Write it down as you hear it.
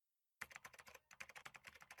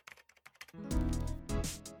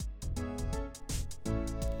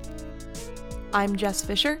I'm Jess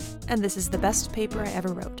Fisher, and this is the best paper I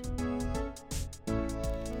ever wrote.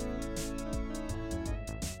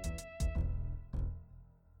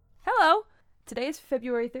 Hello! Today is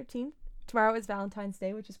February 13th. Tomorrow is Valentine's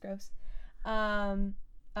Day, which is gross. Do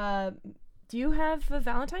you have a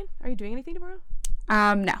Valentine? Are you doing anything tomorrow?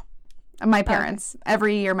 No. My parents. Okay.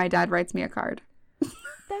 Every year my dad writes me a card.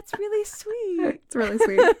 That's really sweet. It's really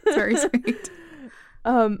sweet. It's very sweet.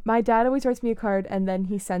 My dad always writes me a card and then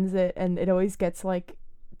he sends it and it always gets like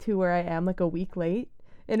to where I am like a week late.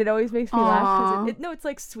 And it always makes me laugh because it's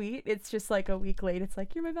like sweet. It's just like a week late. It's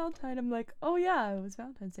like, you're my Valentine. I'm like, oh yeah, it was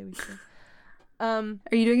Valentine's Day weekend.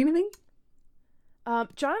 Are you doing anything? John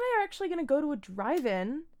and I are actually gonna go to a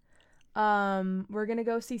drive-in. We're gonna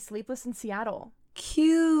go see Sleepless in Seattle.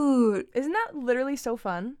 Cute. Isn't that literally so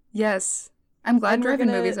fun? Yes. I'm glad drive-in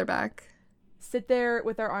movies are back. Sit there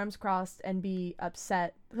with our arms crossed and be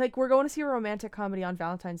upset. Like, we're going to see a romantic comedy on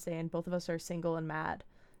Valentine's Day and both of us are single and mad.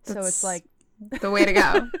 So it's like the way to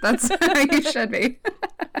go. That's how you should be.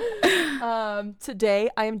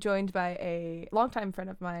 Today I am joined by a longtime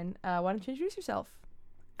friend of mine. Why don't you introduce yourself?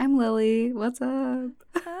 I'm Lily. What's up?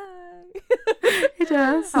 Hi. Hey,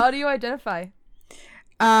 Jess. How do you identify?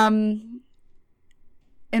 In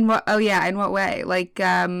what way? Like,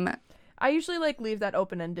 I usually leave that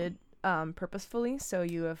open-ended purposefully, so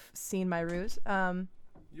you have seen my ruse.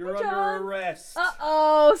 You're under arrest.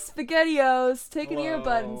 Uh-oh, SpaghettiOs. Take an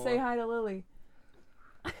earbud and say hi to Lily.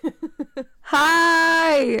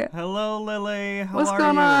 Hi. Hello, Lily. How What's are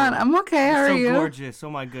going you? on? I'm okay. How are you? So gorgeous.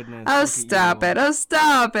 Oh my goodness. Oh, stop it. Oh,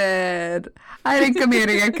 stop it. I didn't come here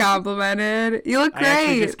to get complimented. You look great. I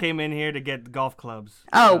actually just came in here to get golf clubs.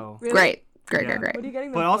 Oh, so. Really? Great. What are you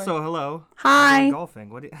getting them But for? also, hello. Hi. I'm going golfing.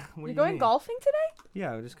 What You're going golfing today?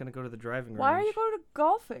 Yeah, we're just going to go to the driving range. Why are you going to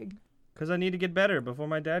golfing? Because I need to get better before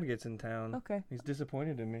my dad gets in town. Okay. He's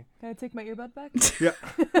disappointed in me. Can I take my earbud back? Yeah.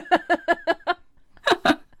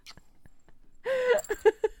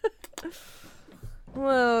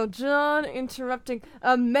 Whoa, John interrupting.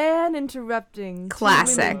 A man interrupting.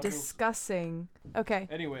 Classic. Two women discussing. Okay.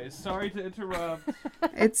 Anyways, sorry to interrupt.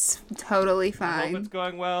 It's totally I hope fine. it's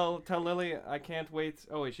going well. Tell Lily I can't wait.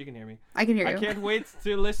 Oh, wait, she can hear me. I can hear you. I can't wait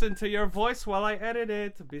to listen to your voice while I edit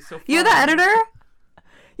it. It'll be so fun. You the editor?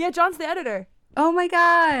 Yeah, John's the editor. Oh my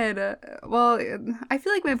god. Well, I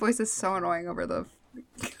feel like my voice is so annoying over the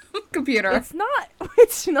computer. It's not.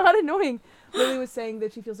 It's not annoying. Lily was saying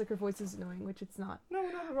that she feels like her voice is annoying, which it's not. No,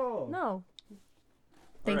 not at all. No.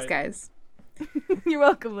 Thanks, right. guys. You're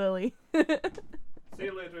welcome, Lily. See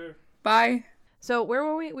you later. Bye. So where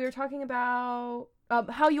were we? We were talking about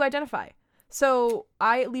how you identify. So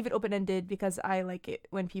I leave it open-ended because I like it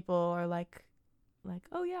when people are like,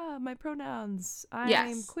 oh yeah, my pronouns.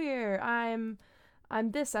 I'm queer. I'm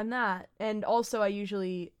this. I'm that. And also I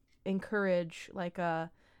usually encourage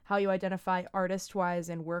how you identify artist-wise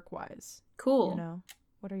and work-wise. Cool. You know,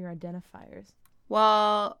 what are your identifiers?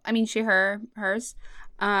 Well, I mean, she, her, hers.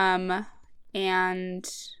 And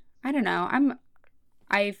I don't know.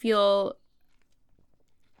 I feel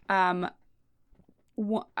not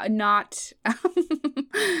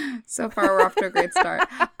so far we're off to a great start.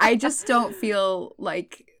 I just don't feel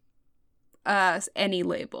like any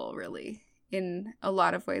label really in a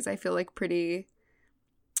lot of ways. I feel like pretty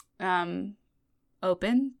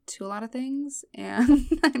open to a lot of things, and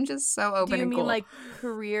I'm just so open. Do you and mean cool. like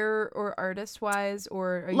career or artist wise,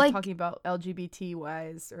 or are you Like, talking about LGBT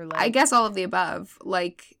wise, or I guess all of the above.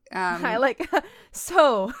 Like I like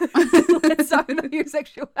so let's talk about your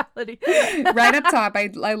sexuality. Right up top,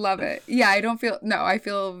 I love it. Yeah, I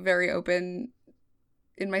feel very open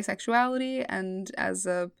in my sexuality, and as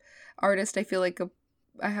a artist I feel like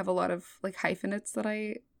I have a lot of like hyphenates that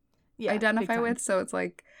I identify with, so it's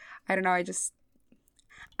like I don't know,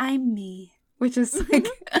 I'm me, which is like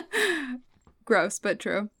gross but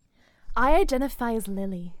true. I identify as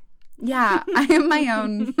Lily. Yeah, I am my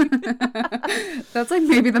own. That's like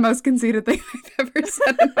maybe the most conceited thing I've ever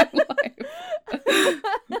said in my life.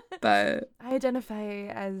 But I identify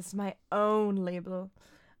as my own label.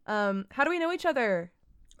 How do we know each other?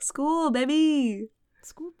 School, baby.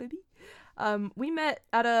 School, baby. We met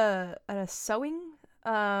at a sewing.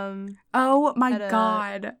 Oh my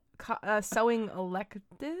god. Sewing elective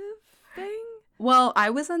thing. Well,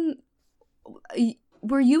 I was in.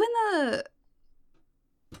 Were you in the?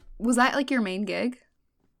 Was that like your main gig?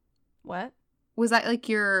 What? Was that like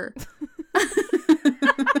your?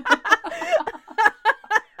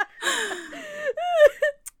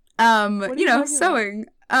 Sewing.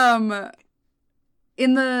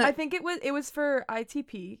 In the. I think it was for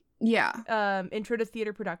ITP. Yeah. Intro to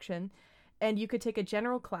Theater Production, and you could take a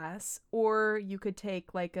general class, or you could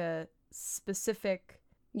take like a specific.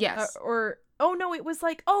 Yes. It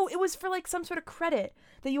was for like some sort of credit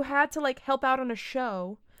that you had to like help out on a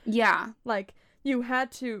show. Yeah. Like you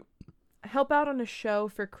had to help out on a show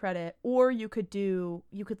for credit, or you could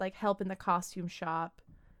like help in the costume shop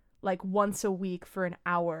like once a week for an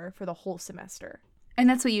hour for the whole semester. And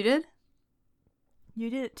that's what you did?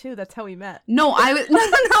 You did it too. That's how we met. No,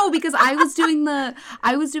 no, because I was doing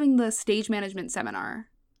the stage management seminar.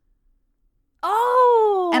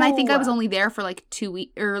 Oh. And I think I was only there for like 2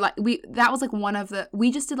 weeks, or like that was like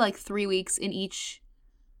we just did like 3 weeks in each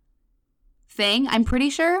thing. I'm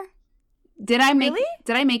pretty sure. Did I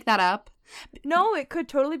make that up? No, it could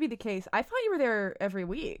totally be the case. I thought you were there every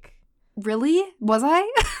week. Really? Was I?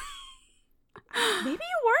 Maybe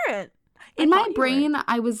you weren't. In my brain,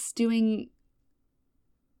 I was doing.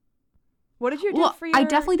 What did you do for your I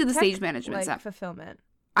definitely did the stage management stuff. Fulfillment.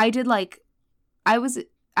 I did like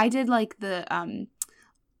the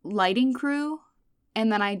lighting crew,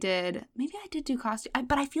 and then I did do costume,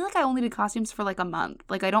 but I feel like I only did costumes for like a month.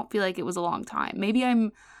 Like I don't feel like it was a long time. Maybe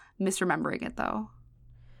I'm misremembering it though.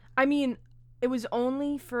 I mean, it was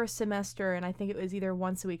only for a semester, and I think it was either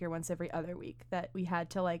once a week or once every other week that we had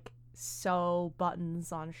to like sew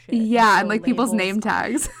buttons on shit. Yeah, and like people's name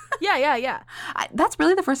tags. Yeah. That's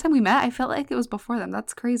really the first time we met. I felt like it was before then.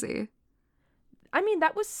 That's crazy. I mean,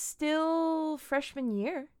 that was still freshman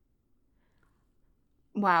year.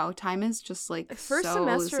 Wow, time is just like first so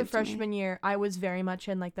semester of freshman year, I was very much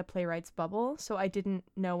in like the playwrights bubble, so I didn't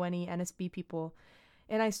know any NSB people.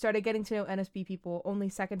 And I started getting to know NSB people only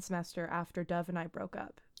second semester after Dove and I broke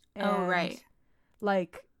up. And, right.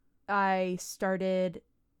 Like, I started,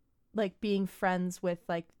 like, being friends with,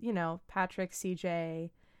 like, you know, Patrick, CJ,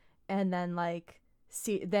 and then, like,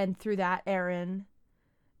 then through that, Aaron,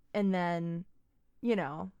 and then, you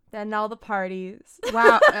know, then all the parties.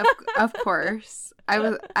 Wow, of course.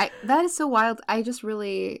 That is so wild. I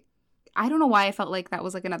don't know why I felt like that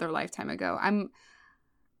was, like, another lifetime ago.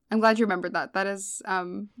 I'm glad you remembered that. That is,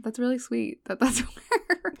 that's really sweet. That's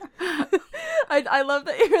where. I love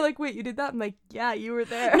that you're like, wait, you did that? I'm like, yeah, you were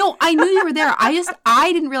there. No, I knew you were there.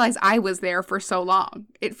 I didn't realize I was there for so long.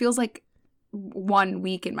 It feels like 1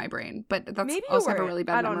 week in my brain, but that's maybe also have a really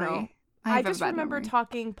bad memory. Know. I just remember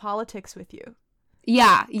talking politics with you.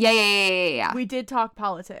 Yeah. We did talk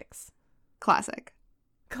politics. Classic.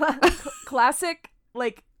 Classic,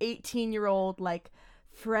 like 18-year-old, like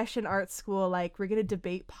fresh in art school, like we're gonna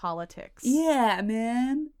debate politics. Yeah,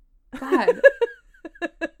 man. God.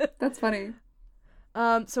 That's funny.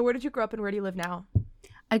 So where did you grow up and where do you live now?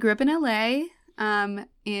 I grew up in LA,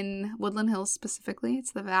 in Woodland Hills specifically.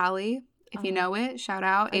 It's the Valley. If you know it, shout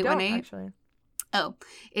out 818. I don't, actually. Oh,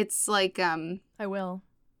 it's like I will.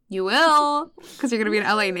 You will, because you're gonna be an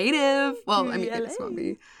LA native. Well, I mean, this won't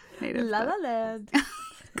be native. La La Land.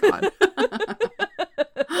 God.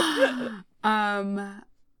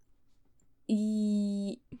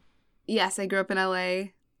 Yes, I grew up in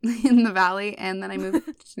LA in the Valley, and then I moved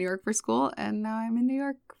to New York for school, and now I'm in New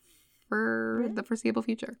York for the foreseeable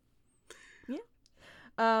future.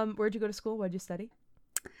 Yeah. Where'd you go to school? What'd you study?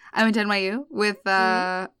 I went to NYU with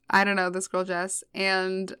I don't know, this girl Jess,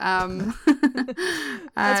 and that's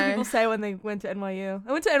what people say when they went to NYU.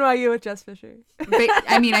 I went to NYU with Jess Fisher.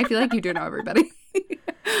 I mean, I feel like you do know everybody.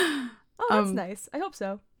 Oh, that's nice. I hope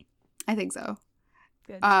so. I think so.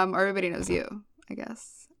 Good. Or everybody knows you, I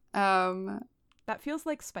guess. That feels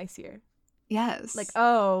like spicier. Yes. Like,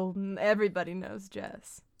 oh, everybody knows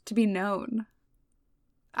Jess. To be known.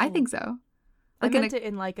 I think so. Like I meant it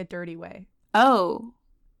in like a dirty way. Oh.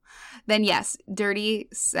 Then yes, dirty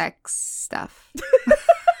sex stuff.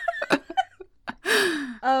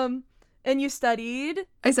 And you studied?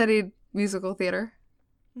 I studied musical theater.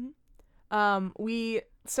 Mm-hmm.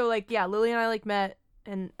 So like, yeah, Lily and I like met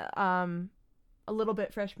and a little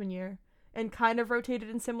bit freshman year and kind of rotated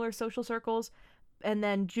in similar social circles. And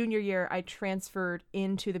then junior year, I transferred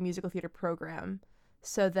into the musical theater program.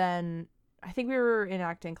 So then I think we were in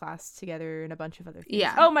acting class together and a bunch of other things.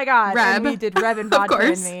 Yeah. Oh my God. Reb. And we did Reb and Vodka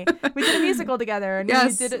and me. We did a musical together and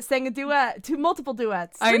we sang a duet, multiple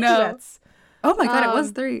duets. I know. Duets. Oh my God, it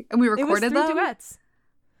was 3. And we recorded them? 3 duets.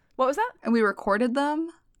 What was that? And we recorded them?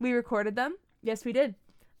 We recorded them. Yes, we did.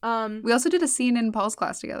 We also did a scene in Paul's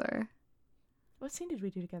class together. What scene did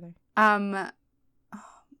we do together?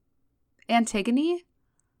 Antigone?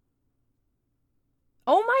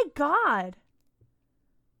 Oh my God.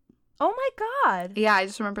 Oh my God. Yeah, I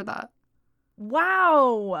just remember that.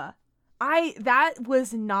 Wow. That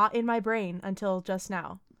was not in my brain until just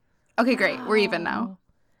now. Okay, great. We're even now.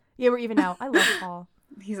 Yeah, we're even now. I love Paul.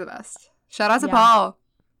 He's the best. Shout out to Paul.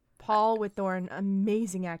 Paul Whitthorne,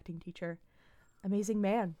 amazing acting teacher. Amazing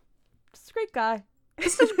man. just a great guy.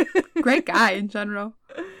 Great guy in general.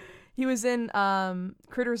 He was in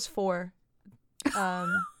Critters 4,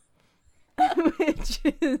 which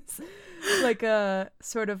is like a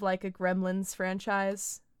sort of like a Gremlins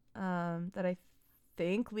franchise that I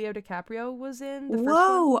think Leo DiCaprio was in. The first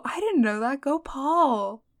one. I didn't know that. Go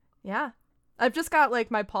Paul. Yeah. I've just got like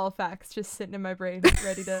my Paul facts just sitting in my brain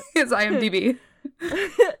ready to... It's IMDb.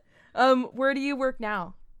 Where do you work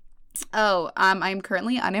now? Oh, I'm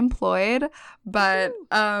currently unemployed, but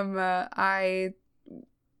I've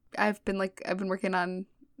been working on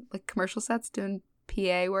like commercial sets doing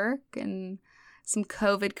PA work and some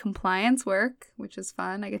COVID compliance work, which is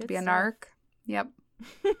fun. I get to be a narc. Yep.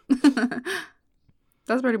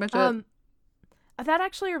 That's pretty much it. That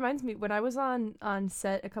actually reminds me, when I was on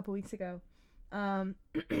set a couple weeks ago,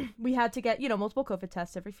 we had to get, multiple COVID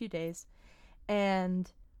tests every few days,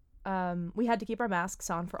 and we had to keep our masks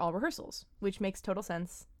on for all rehearsals, which makes total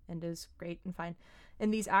sense and is great and fine.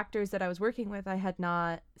 And these actors that I was working with, I had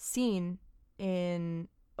not seen in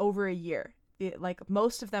over a year.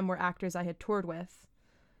 Most of them were actors I had toured with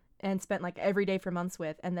and spent like every day for months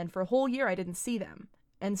with, and then for a whole year I didn't see them.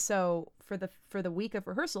 And so for the week of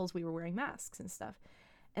rehearsals, we were wearing masks and stuff.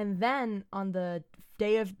 And then on the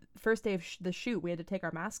first day of the shoot, we had to take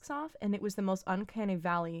our masks off, and it was the most uncanny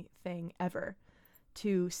valley thing ever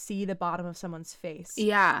to see the bottom of someone's face.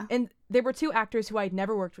 Yeah. And there were two actors who I'd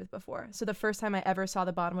never worked with before. So the first time I ever saw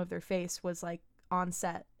the bottom of their face was like on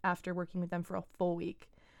set after working with them for a full week.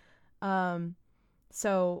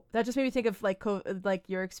 So that just made me think of like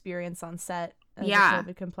your experience on set as a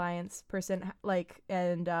COVID compliance person,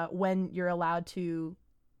 and when you're allowed to,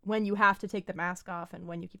 when you have to take the mask off and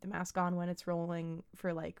when you keep the mask on when it's rolling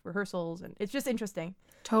for like rehearsals, and it's just interesting.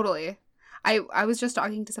 Totally. I was just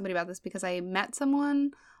talking to somebody about this because I met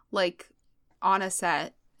someone like on a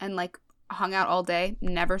set and like hung out all day,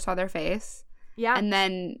 never saw their face. Yeah. And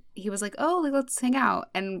then he was like, "Oh, like let's hang out."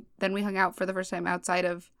 And then we hung out for the first time outside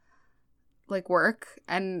of like work,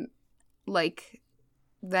 and like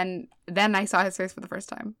then I saw his face for the first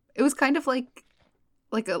time. It was kind of like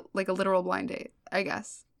a literal blind date, I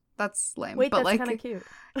guess. That's lame. Wait, but that's like kind of cute.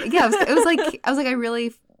 Yeah, it was like I was like I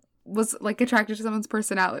really was like attracted to someone's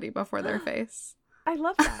personality before their face. I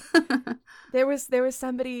love that. There was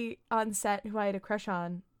somebody on set who I had a crush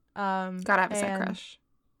on. Gotta have a set crush.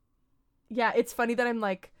 Yeah, it's funny that I'm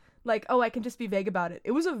like, oh, I can just be vague about it.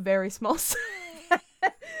 It was a very small set.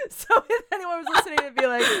 So if anyone was listening, it'd be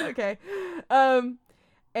like, okay.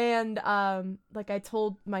 Like I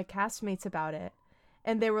told my castmates about it,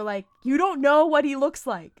 and they were like, you don't know what he looks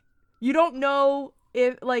like. You don't know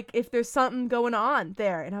if there's something going on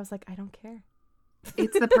there. And I was like, I don't care.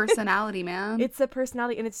 It's the personality, man. It's the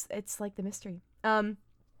personality, and it's like the mystery. So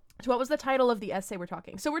what was the title of the essay we're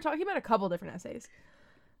talking? So we're talking about a couple different essays.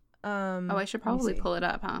 I should probably pull it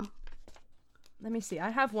up, huh? Let me see. I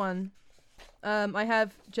have one. I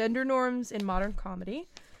have Gender Norms in Modern Comedy.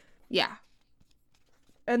 Yeah.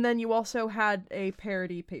 And then you also had a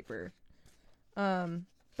parody paper.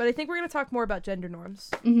 But I think we're going to talk more about gender norms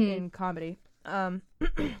in comedy.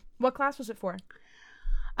 What class was it for?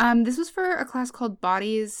 This was for a class called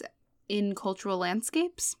Bodies in Cultural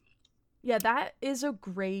Landscapes. Yeah, that is a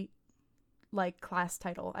great class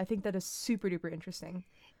title. I think that is super duper interesting.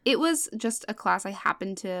 It was just a class I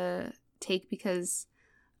happened to take because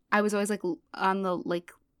I was always on the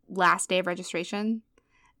last day of registration.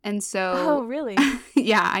 And so Oh, really?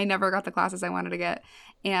 Yeah, I never got the classes I wanted to get.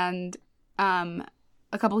 And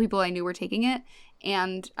a couple people I knew were taking it,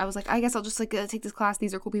 and I was like, I guess I'll just take this class.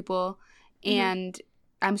 These are cool people. And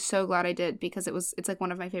I'm so glad I did, because it's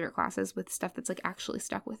one of my favorite classes with stuff that's actually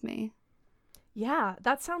stuck with me. Yeah,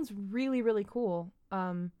 that sounds really, really cool.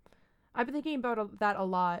 I've been thinking about that a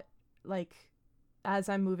lot, as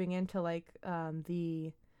I'm moving into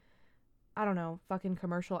the, I don't know, fucking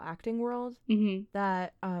commercial acting world.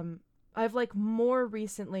 That I've more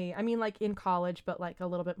recently, I mean in college, but a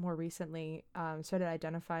little bit more recently, started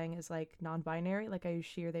identifying as non-binary. I use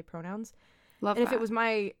she or they pronouns. Love and that. If it was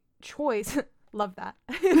my choice, love that.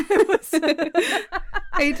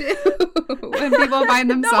 I do. When people find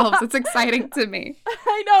themselves, it's exciting to me.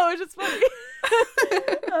 I know, it's just funny.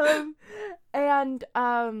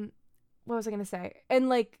 What was I gonna say?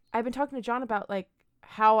 And I've been talking to John about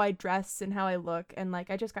how I dress and how I look, and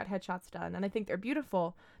I just got headshots done, and I think they're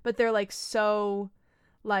beautiful, but they're so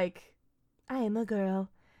I am a girl,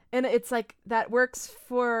 and it's that works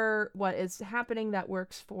for what is happening, that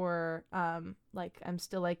works for I'm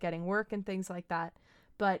still getting work and things like that,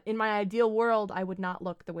 but in my ideal world I would not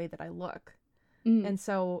look the way that I look. And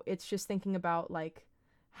so it's just thinking about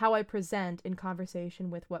how I present in conversation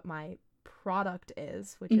with what my product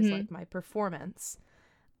is, which is like my performance,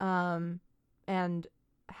 and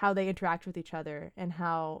how they interact with each other, and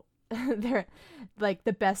how they're like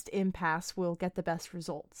the best impasse will get the best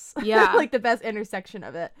results. Yeah. Like the best intersection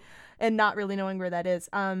of it, and not really knowing where that is.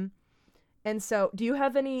 And so do you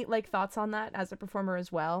have any like thoughts on that as a performer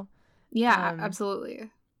as well? Yeah, absolutely.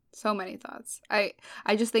 So many thoughts. I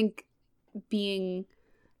just think being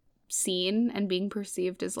seen and being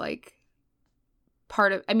perceived is like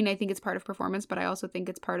part of, I mean, I think it's part of performance, but I also think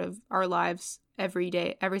it's part of our lives every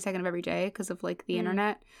day, every second of every day, because of like the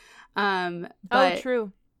internet. But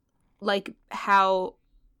true. Like how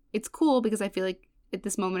it's cool because I feel like at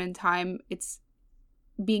this moment in time, it's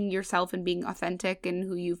being yourself and being authentic and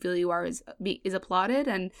who you feel you are is applauded,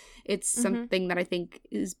 and it's something that I think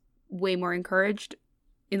is way more encouraged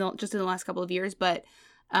in the last couple of years. But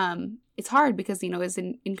it's hard because, you know, as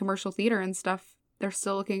in commercial theater and stuff, they're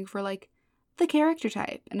still looking for like the character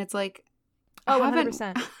type, and it's like, haven't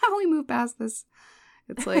we moved past this?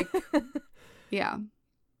 It's like, yeah,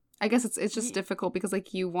 I guess it's just difficult because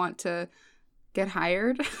like you want to get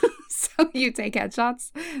hired, so you take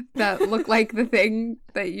headshots that look like the thing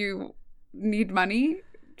that you need money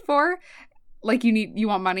for. Like you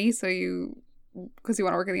want money, so because you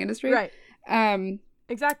want to work in the industry, right?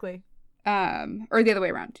 Exactly. Or the other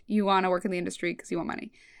way around. You want to work in the industry because you want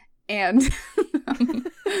money, and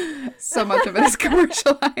so much of it is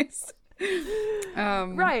commercialized.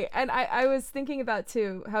 Right. And I was thinking about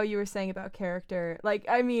too how you were saying about character. Like,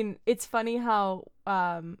 I mean, it's funny how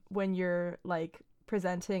when you're like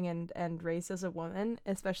presenting and raised as a woman,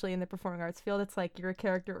 especially in the performing arts field, it's like you're a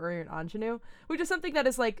character or you're an ingenue, which is something that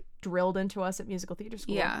is like drilled into us at musical theater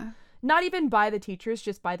school. Yeah. Not even by the teachers,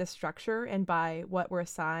 just by the structure and by what we're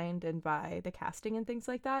assigned and by the casting and things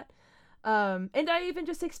like that. And I even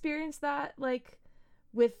just experienced that like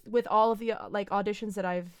with all of the like auditions that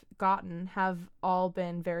I've gotten have all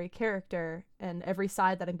been very character, and every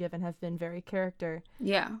side that I'm given have been very character.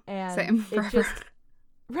 Yeah. And same forever.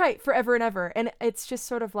 Right, forever and ever. And it's just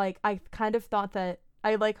sort of like I kind of thought that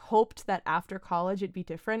I like hoped that after college it'd be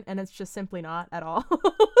different, and it's just simply not at all.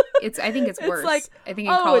 I think it's worse. It's like, I think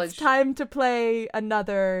in college it's time to play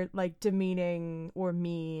another like demeaning or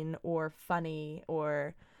mean or funny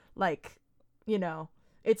or like, you know,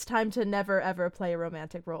 it's time to never ever play a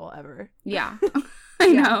romantic role ever. Yeah.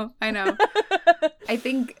 I know. I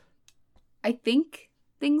think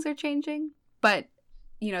things are changing, but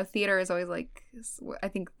you know, theater is always like, I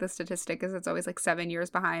think the statistic is it's always like 7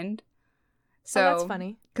 years behind. So that's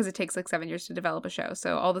funny. Because it takes like 7 years to develop a show.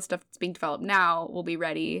 So all the stuff that's being developed now will be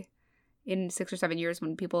ready in 6 or 7 years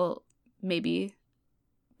when people maybe,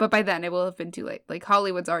 but by then it will have been too late. Like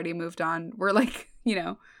Hollywood's already moved on. We're like, you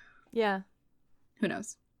know. Yeah. Who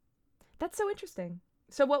knows? That's so interesting.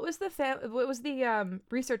 So what was the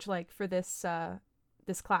research like for this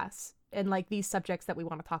this class and like these subjects that we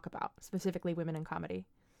want to talk about, specifically women in comedy?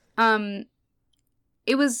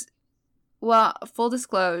 It was, well, full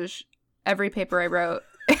disclosure, every paper I wrote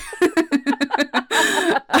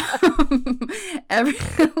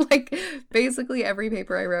basically every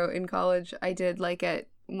paper I wrote in college I did like at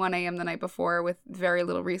 1 a.m. the night before with very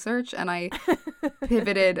little research, and I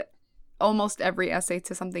pivoted almost every essay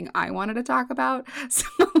to something I wanted to talk about. So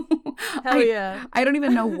yeah. I don't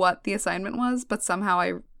even know what the assignment was, but somehow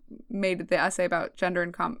I made the essay about gender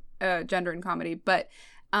and comedy. But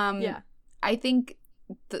yeah. I think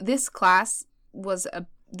this class was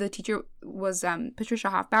the teacher was Patricia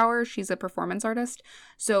Hofbauer. She's a performance artist.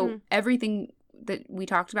 So everything that we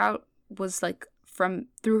talked about was like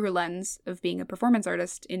through her lens of being a performance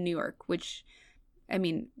artist in New York, which, I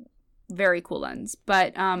mean, very cool lens.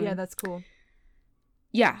 But yeah, that's cool.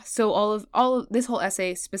 Yeah, so all of this whole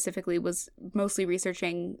essay specifically was mostly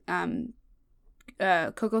researching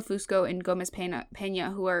Coco Fusco and Gomez Pena,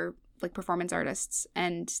 who are like performance artists,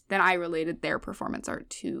 and then I related their performance art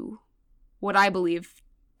to what I believe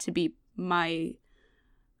to be my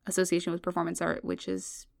association with performance art, which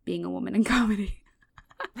is being a woman in comedy.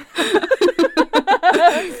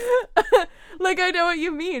 Like, I know what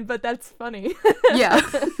you mean, but that's funny. Yeah.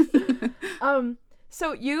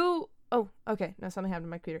 So you... Oh, okay. No, something happened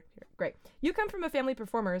to my computer. Here. Great. You come from a family of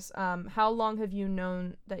performers. How long have you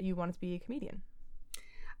known that you wanted to be a comedian?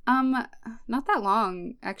 Not that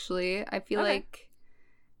long, actually. I feel like...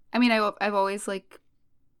 I mean, I've always, like,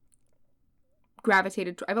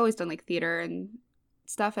 gravitated... I've always done, like, theater and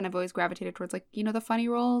stuff, and I've always gravitated towards, like, you know, the funny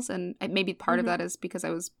roles, and maybe part of that is because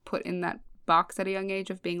I was put in that box at a young age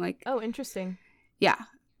of being, like... Oh, interesting. Yeah.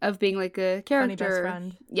 Of being, like, a character. Funny best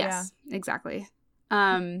friend. Yes, yeah. Exactly.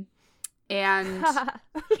 And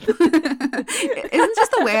Isn't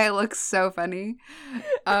just the way I look so funny?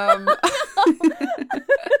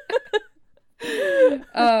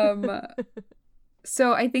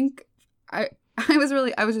 So I think I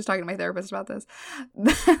was just talking to my therapist about this.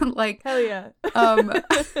 Like, hell yeah.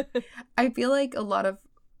 I feel like a lot of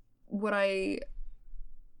what I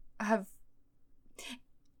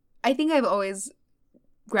think I've always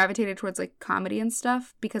gravitated towards like comedy and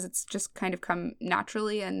stuff because it's just kind of come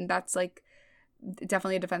naturally, and that's like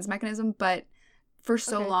definitely a defense mechanism. But for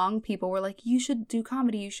so long, people were like, you should do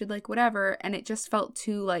comedy, you should like whatever, and it just felt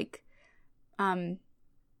too like on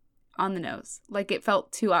the nose. Like, it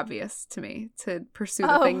felt too obvious to me to pursue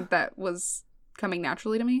the thing that was coming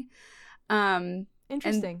naturally to me.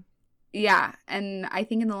 Interesting. And I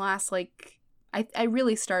think in the last, like, I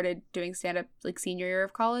really started doing stand-up, like, senior year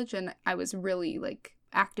of college, and I was really, like,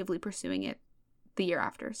 actively pursuing it the year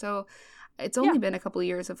after. So it's only been a couple of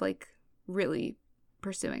years of, like, really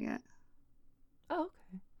pursuing it. Oh,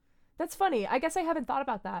 okay. That's funny. I guess I haven't thought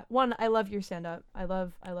about that. One, I love your stand-up. I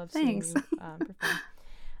love seeing you perform.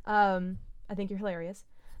 I think you're hilarious.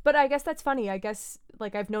 But I guess that's funny. I guess,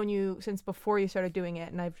 like, I've known you since before you started doing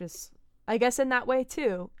it, and I guess in that way,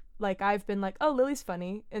 too. Like, I've been like, oh, Lily's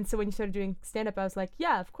funny. And so when you started doing stand-up, I was like,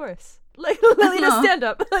 yeah, of course. Like, Lily does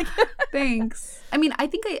stand-up. Like, thanks. I mean, I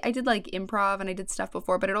think I did, like, improv, and I did stuff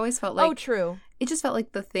before, but it always felt like... Oh, true. It just felt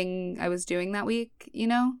like the thing I was doing that week, you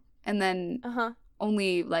know? And then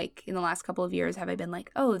only, like, in the last couple of years have I been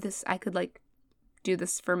like, oh, I could, like, do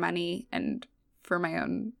this for money and for my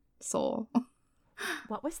own soul.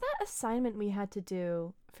 What was that assignment we had to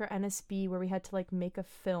do for NSB where we had to, like, make a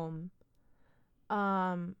film?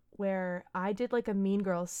 Where I did, like, a Mean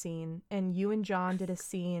Girls scene, and you and John did a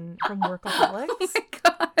scene from Workaholics. Oh my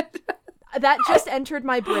god. That just entered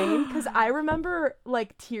my brain, because I remember,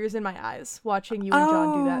 like, tears in my eyes watching you and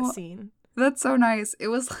John do that scene. That's so nice. It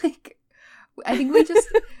was, like, I think we just,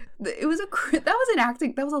 that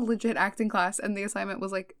was a legit acting class, and the assignment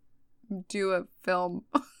was, like, do a film.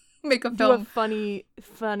 Make a film. Do a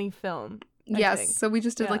funny film. Yes. So we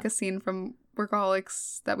just did like a scene from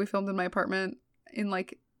Workaholics that we filmed in my apartment in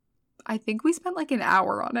like, I think we spent like an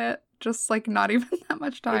hour on it. Just like not even that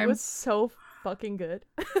much time. It was so fucking good.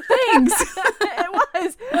 Thanks. It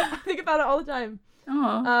was. I think about it all the time.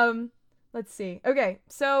 Oh. Let's see. Okay,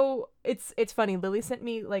 so it's funny. Lily sent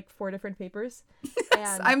me like 4 different papers.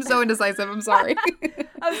 And I'm so indecisive. I'm sorry.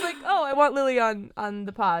 I was like, oh, I want Lily on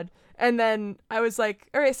the pod. And then I was like,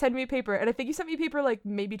 all right, send me a paper. And I think you sent me a paper like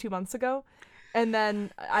maybe 2 months ago. And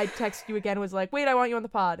then I texted you again, was like, wait, I want you on the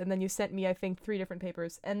pod. And then you sent me, I think, 3 different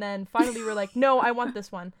papers. And then finally you were like, no, I want this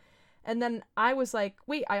one. And then I was like,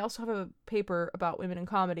 wait, I also have a paper about women in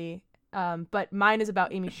comedy. But mine is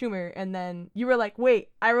about Amy Schumer. And then you were like, wait,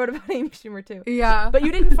 I wrote about Amy Schumer too. Yeah. But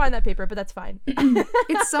you didn't find that paper, but that's fine.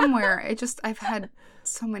 It's somewhere. I've had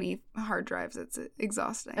so many hard drives. It's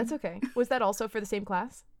exhausting. That's okay. Was that also for the same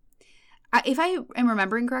class? If I am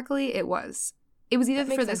remembering correctly, it was. It was either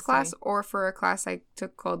for this class or for a class I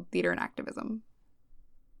took called Theater and Activism.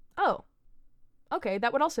 Oh. Okay,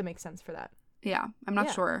 that would also make sense for that. Yeah, I'm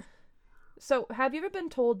not sure. So, have you ever been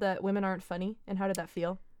told that women aren't funny, and how did that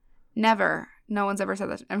feel? Never. No one's ever said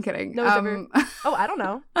that. I'm kidding. No one's ever... Oh, I don't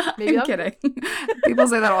know. Maybe I'm kidding. People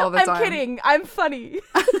say that all the time. I'm kidding. I'm funny.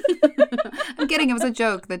 I'm kidding. It was a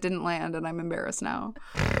joke that didn't land, and I'm embarrassed now.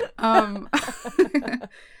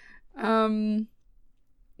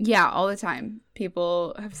 Yeah, all the time.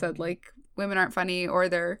 People have said, like, women aren't funny, or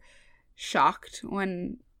they're shocked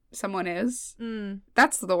when someone is.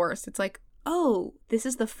 That's the worst. It's like, oh, this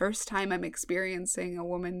is the first time I'm experiencing a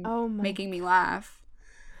woman making me laugh.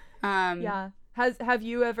 Yeah. Have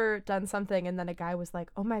you ever done something and then a guy was like,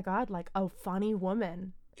 oh my god, like, a funny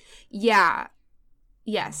woman? Yeah.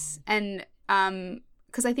 Yes. And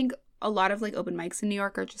because I think a lot of like open mics in New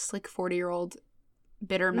York are just like 40-year-old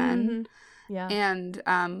bitter men. Mm-hmm. Yeah.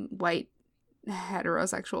 And white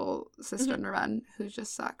heterosexual cisgender men who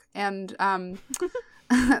just suck. And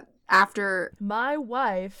after my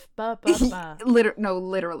wife, ba ba ba.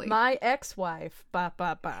 Literally. My ex-wife, ba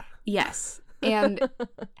ba ba. Yes. And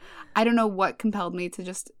I don't know what compelled me to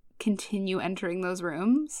just continue entering those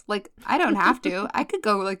rooms. Like, I don't have to. I could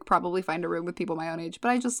go like probably find a room with people my own age,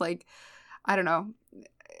 but I just like, I don't know.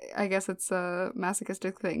 I guess it's a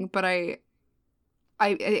masochistic thing, but I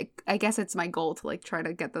guess it's my goal to like try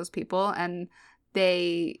to get those people, and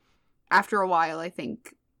they, after a while, I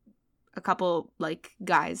think a couple like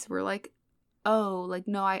guys were like, oh, like,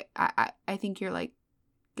 no, I think you're like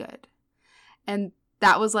good. And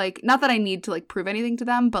that was like, not that I need to like prove anything to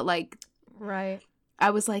them, but like, right. I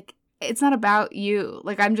was like, it's not about you.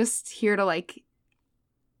 Like, I'm just here to like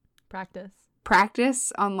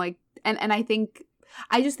practice on like, and I think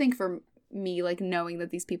I just think for me, like, knowing that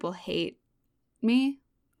these people hate me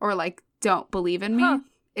or, like, don't believe in me,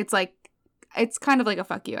 it's like, it's kind of like a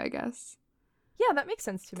fuck you, I guess. Yeah, that makes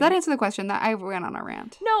sense to me. Does that answer the question? That I ran on a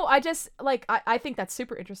rant. No, I just, like, I think that's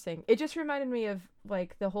super interesting. It just reminded me of,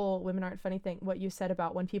 like, the whole women aren't funny thing, what you said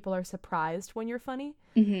about when people are surprised when you're funny.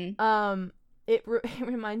 Mm-hmm. It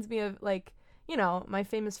reminds me of, like, you know, my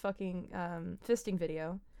famous fucking fisting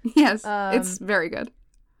video. Yes, it's very good.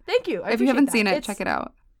 Thank you. If you haven't seen it, check it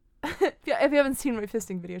out. If you haven't seen my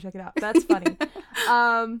fisting video, check it out. That's funny.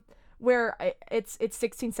 Where it's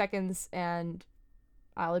 16 seconds, and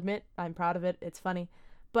I'll admit I'm proud of it. It's funny,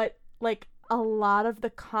 but like a lot of the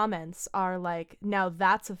comments are like, "Now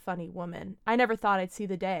that's a funny woman. I never thought I'd see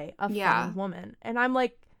the day. A funny woman." And I'm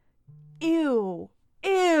like, "Ew,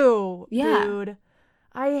 dude,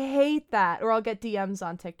 I hate that." Or I'll get DMs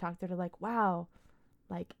on TikTok that are like, "Wow,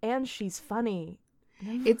 like, and she's funny."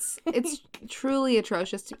 It's truly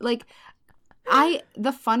atrocious. Like,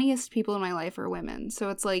 the funniest people in my life are women, so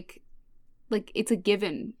it's like it's a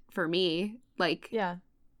given for me. Like, yeah.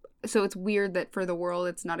 So it's weird that for the world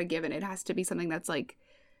it's not a given. It has to be something that's like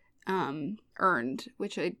earned,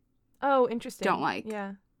 which I interesting. don't like.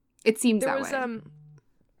 Yeah. It seems that way.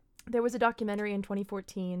 There was a documentary in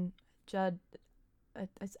 2014, Judd,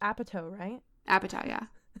 it's Apatow, right? Apatow, yeah.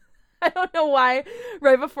 I don't know why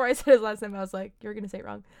right before I said his last name I was like, you're going to say it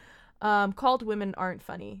wrong. Called Women Aren't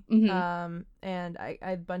Funny. Mm-hmm. And I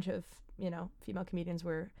had a bunch of, you know, female comedians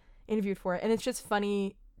were interviewed for it, and it's just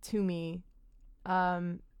funny to me.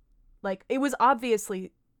 Like, it was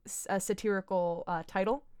obviously a satirical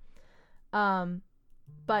title,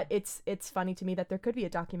 but it's funny to me that there could be a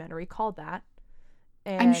documentary called that.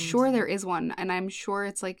 And I'm sure there is one, and I'm sure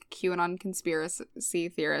it's like QAnon conspiracy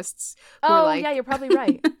theorists who are like... yeah, you're probably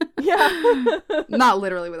right. Yeah. Not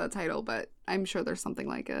literally with that title, but I'm sure there's something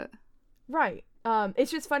like it. Right. It's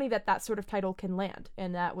just funny that sort of title can land,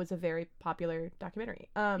 and that was a very popular documentary.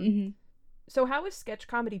 Mm-hmm. So how is sketch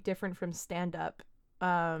comedy different from stand-up,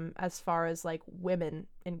 as far as like women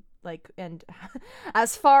and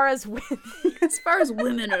as far as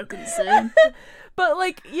women are concerned? But,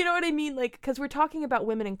 like, you know what I mean? Like, because we're talking about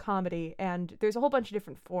women in comedy, and there's a whole bunch of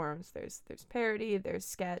different forms. There's parody, there's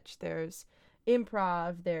sketch, there's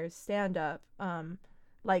improv, there's stand-up.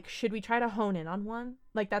 Like, should we try to hone in on one?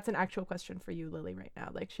 Like, that's an actual question for you, Lily, right now.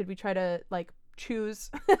 Like, should we try to, like,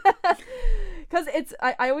 choose? Because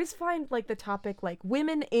I always find, like, the topic, like,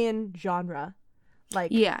 women in genre.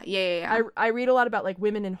 Like, yeah. I read a lot about, like,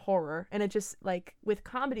 women in horror, and it just, like, with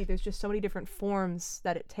comedy, there's just so many different forms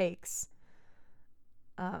that it takes.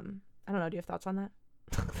 I don't know. Do you have thoughts on that?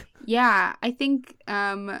 Yeah, I think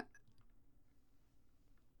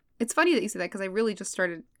it's funny that you say that, because I really just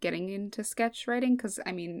started getting into sketch writing, because,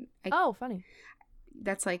 I mean... funny.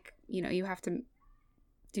 That's like, you know, you have to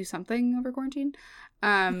do something over quarantine.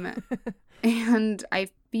 And I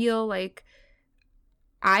feel like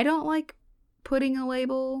I don't like putting a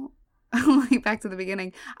label, like, back to the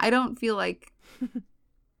beginning. I don't feel like...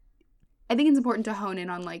 I think it's important to hone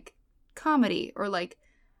in on, like, comedy or, like,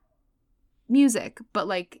 music, but,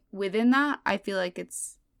 like, within that, I feel like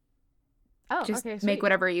it's just make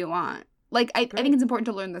whatever you want. Like, I think it's important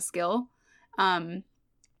to learn the skill.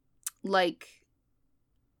 Like,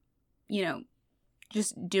 you know,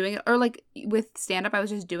 just doing it, or, like, with stand-up, I was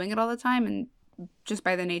just doing it all the time, and just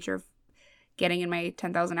by the nature of getting in my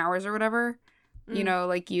 10,000 hours or whatever, you know,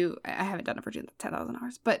 like, I haven't done it for 10,000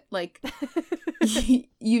 hours, but, like,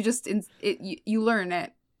 you just, you learn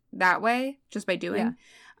it that way, just by doing.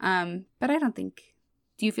 Yeah. But I don't think,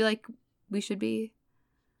 do you feel like we should be?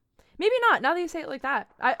 Maybe not, now that you say it like that.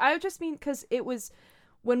 I just mean, because it was,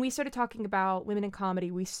 when we started talking about women in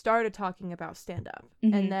comedy, we started talking about stand-up.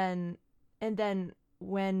 Mm-hmm. And then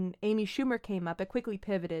when Amy Schumer came up, it quickly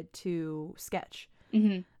pivoted to sketch.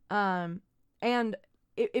 Mm-hmm. And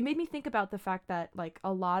it made me think about the fact that, like,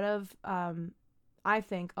 a lot of, I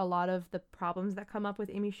think a lot of the problems that come up with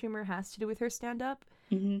Amy Schumer has to do with her stand-up.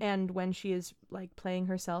 Mm-hmm. And when she is, like, playing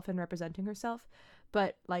herself and representing herself.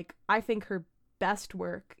 But, like, I think her best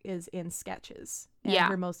work is in sketches, and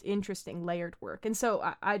her most interesting layered work. And so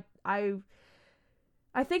I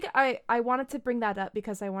think I wanted to bring that up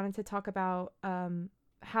because I wanted to talk about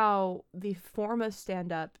how the form of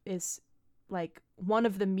stand-up is, like, one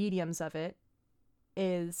of the mediums of it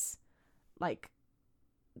is, like,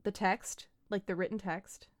 the text, like the written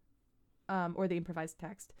text, or the improvised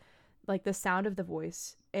text, like the sound of the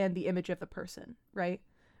voice and the image of the person, right?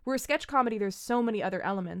 Where sketch comedy, there's so many other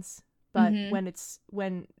elements, but mm-hmm.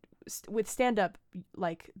 With stand-up,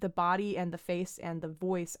 like, the body and the face and the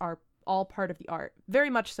voice are all part of the art, very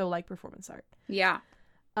much so like performance art. Yeah.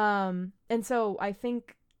 And so I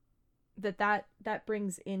think that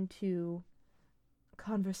brings into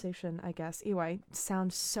conversation, I guess. Ew, I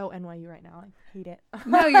sound so NYU right now. I hate it.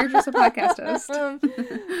 No, you're just a podcast host.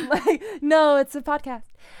 No, it's a podcast.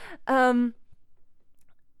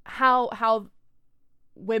 How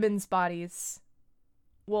women's bodies,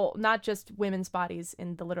 well, not just women's bodies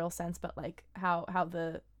in the literal sense, but like how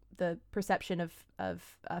the perception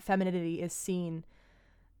of femininity is seen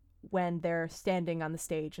when they're standing on the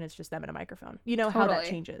stage and it's just them and a microphone. You know, how that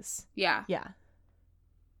changes. Yeah. Yeah.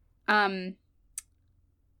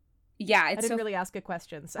 Yeah, I didn't really ask a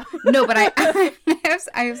question, so no, but I have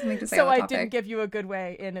something to say. So on the I topic. didn't give you a good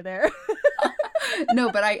way into there.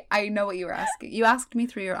 No, but I know what you were asking. You asked me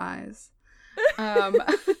through your eyes.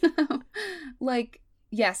 Like,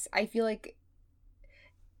 yes, I feel like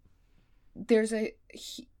there's a.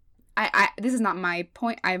 This is not my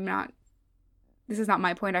point. This is not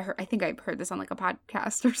my point. I think I heard this on like a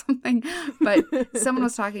podcast or something, but someone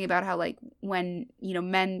was talking about how like when, you know,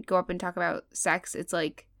 men go up and talk about sex, it's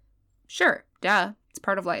like, sure, duh, it's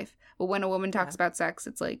part of life. But when a woman talks about sex,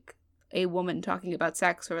 it's like a woman talking about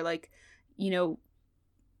sex, or like, you know,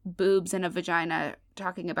 boobs and a vagina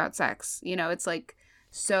talking about sex. You know, it's like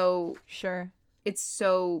so. Sure. It's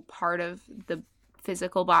so part of the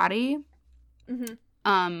physical body.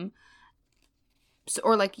 Mm-hmm. So,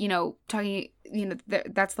 or like, you know, talking, you know,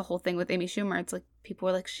 that's the whole thing with Amy Schumer. It's like people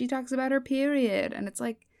are like, she talks about her period, and it's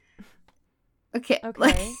like, okay.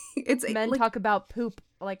 Like, it's men like, talk about poop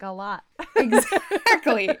like a lot.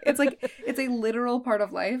 Exactly. It's like it's a literal part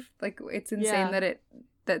of life. Like, it's insane that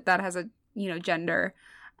has a, you know, gender,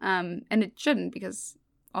 and it shouldn't, because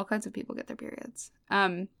all kinds of people get their periods.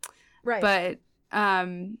 Right. But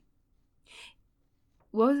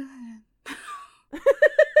what was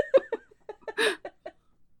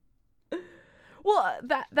Well,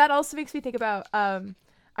 that also makes me think about I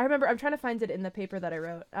remember, I'm trying to find it in the paper that I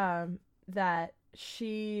wrote, that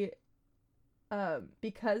she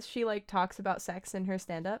because she like talks about sex in her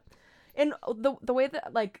stand up, and the way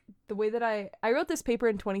that I wrote this paper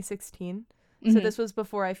in 2016. So this was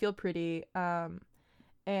before I Feel Pretty,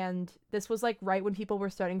 and this was like right when people were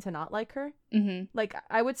starting to not like her. Like,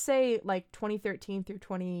 I would say like 2013 through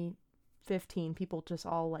 2015, people just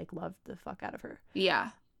all like loved the fuck out of her. Yeah.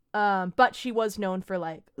 But she was known for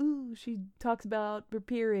like, ooh, she talks about her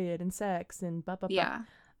period and sex and blah blah blah. Yeah.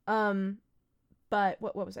 But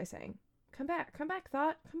what was I saying? Come back,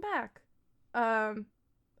 thought, come back.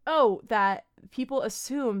 Oh, that people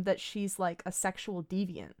assume that she's like a sexual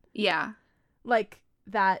deviant. Yeah. Like,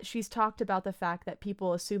 that she's talked about the fact that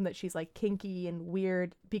people assume that she's like kinky and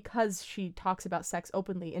weird because she talks about sex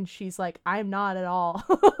openly, and she's like, I'm not at all.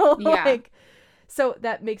 Yeah. Like, so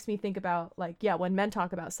that makes me think about like, yeah, when men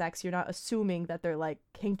talk about sex, you're not assuming that they're like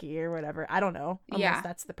kinky or whatever. I don't know, unless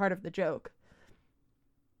that's the part of the joke.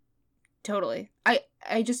 Totally. You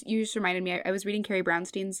just reminded me, I was reading Carrie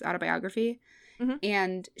Brownstein's autobiography,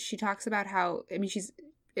 and she talks about how, I mean,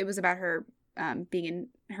 it was about her being in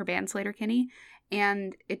her band Sleater-Kinney,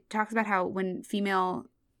 and it talks about how when female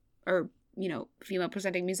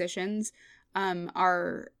presenting musicians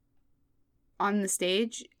are on the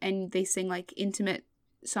stage and they sing like intimate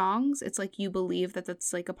songs, it's like you believe that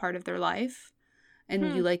that's like a part of their life,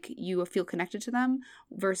 and you feel connected to them,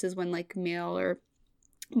 versus when like male or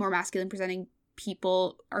more masculine presenting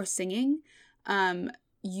people are singing,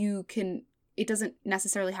 it doesn't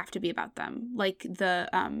necessarily have to be about them. Like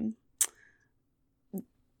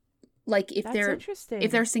like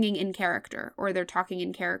if they're singing in character or they're talking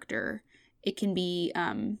in character, it can be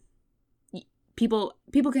people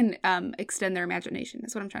can extend their imagination,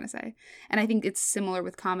 is what I'm trying to say. And I think it's similar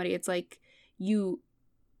with comedy. It's like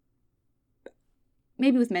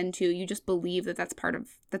maybe with men too, you just believe that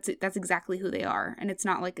that's exactly who they are, and it's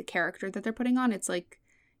not like a character that they're putting on. It's like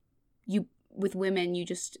with women, you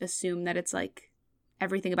just assume that it's like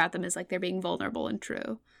everything about them is like they're being vulnerable and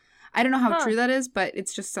true. I don't know how true that is, but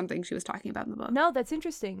it's just something she was talking about in the book. No, that's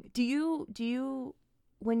interesting. Do you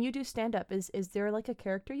when you do stand up, is there like a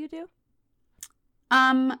character you do?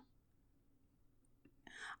 I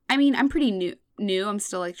mean, I'm pretty new. I'm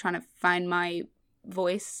still like trying to find my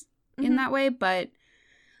voice in that way, but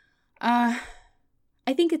I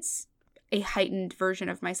think it's a heightened version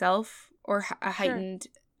of myself, or a heightened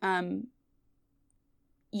I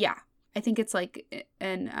think it's like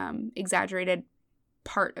an exaggerated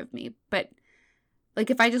part of me. But like,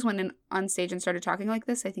 if I just went in on stage and started talking like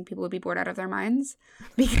this, I think people would be bored out of their minds,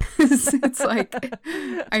 because it's like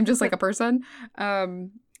I'm just like a person.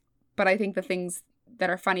 But I think the things that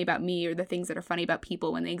are funny about me, or the things that are funny about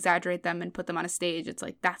people, when they exaggerate them and put them on a stage, it's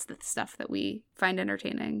like that's the stuff that we find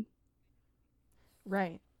entertaining.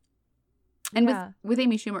 Right. And Yeah. with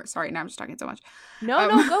Amy Schumer, sorry, now I'm just talking so much. No,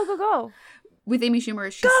 go. With Amy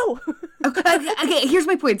Schumer, she's Go. okay. Here's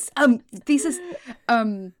my points. Thesis.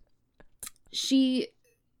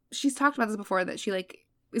 She's talked about this before, that she like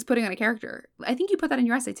is putting on a character. I think you put that in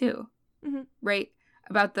your essay too, right?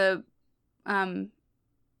 About the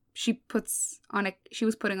she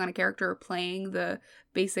was putting on a character playing the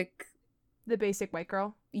basic white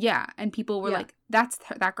girl. Yeah, and people were like, "That's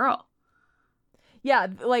that girl." Yeah,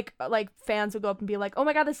 like fans would go up and be like, "Oh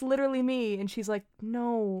my god, that's literally me," and she's like,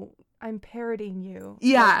 "No, I'm parodying you.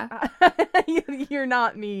 Yeah, like, you're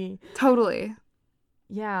not me." Totally.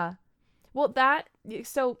 Yeah. Well,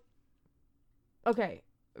 okay,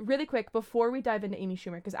 really quick before we dive into Amy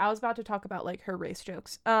Schumer, because I was about to talk about like her race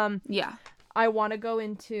jokes. Yeah. I want to go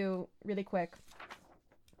into really quick.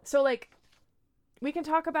 So like, we can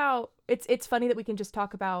talk about it's funny that we can just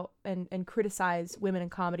talk about and criticize women in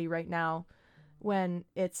comedy right now, when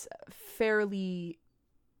it's fairly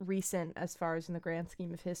recent as far as in the grand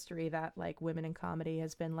scheme of history that like women in comedy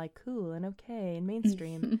has been like cool and okay and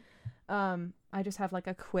mainstream. I just have like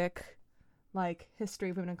a quick like history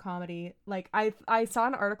of women in comedy. Like I saw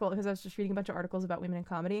an article, because I was just reading a bunch of articles about women in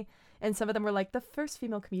comedy, and some of them were like, the first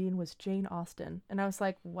female comedian was Jane Austen, and I was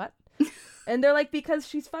like, what? And they're like, because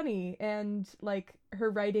she's funny and like her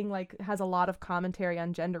writing like has a lot of commentary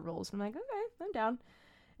on gender roles. I'm like, okay, I'm down.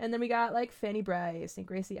 And then we got like Fanny Bryce and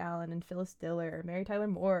Gracie Allen and Phyllis Diller, Mary Tyler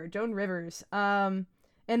Moore, Joan Rivers. And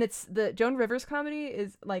it's the Joan Rivers comedy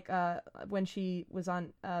is like when she was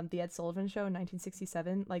on the Ed Sullivan Show in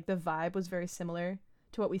 1967. Like the vibe was very similar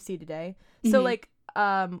to what we see today. So like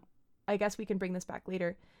I guess we can bring this back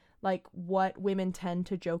later, like what women tend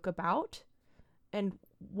to joke about, and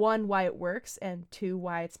one, why it works, and two,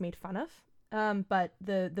 why it's made fun of. But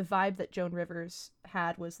the vibe that Joan Rivers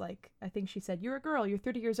had was like, I think she said, "You're a girl, you're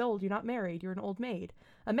 30 years old, you're not married, you're an old maid.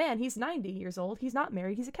 A man, he's 90 years old, he's not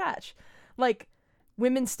married, he's a catch." Like,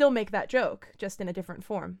 women still make that joke, just in a different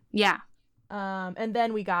form. Yeah. And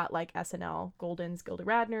then we got like SNL Golden's Gilda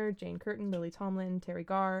Radner, Jane Curtin, Lily Tomlin, Terry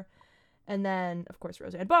Garr, and then of course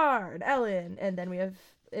Roseanne Barr and Ellen. And then we have,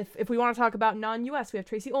 if we want to talk about non-US, we have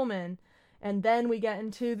Tracy Ullman. And then we get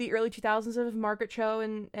into the early 2000s of Margaret Cho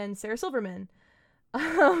and Sarah Silverman.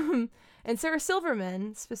 And Sarah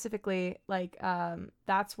Silverman specifically, like,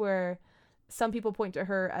 that's where some people point to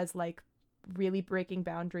her as like really breaking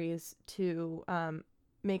boundaries to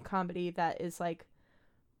make comedy that is like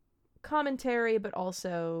commentary, but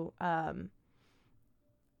also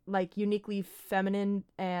like uniquely feminine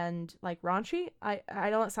and like raunchy. I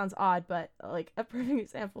know it sounds odd, but like a perfect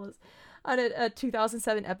example is on a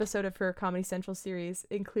 2007 episode of her Comedy Central series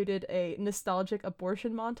included a nostalgic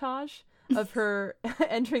abortion montage of her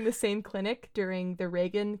entering the same clinic during the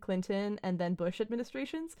Reagan, Clinton, and then Bush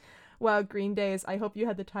administrations, while Green Day's "I Hope You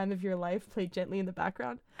Had the Time of Your Life" played gently in the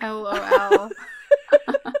background. LOL. I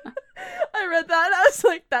read that and I was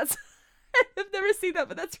like, that's... I've never seen that,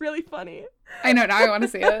 but that's really funny. I know, now I want to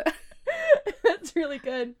see it. That's really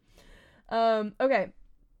good. Okay.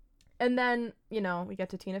 And then, you know, we get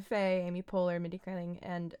to Tina Fey, Amy Poehler, Mindy Kaling,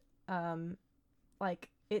 and like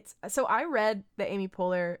it's... So I read the Amy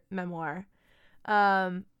Poehler memoir,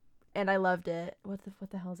 and I loved it. What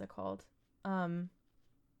the hell is it called?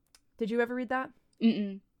 Did you ever read that?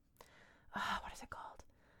 Mm-mm. What is it called?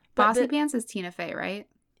 Bossy Pants is Tina Fey, right?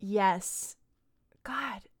 Yes.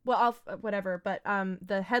 God. Well, I'll whatever. But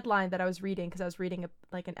the headline that I was reading, because I was reading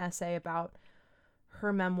an essay about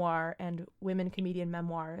her memoir and women comedian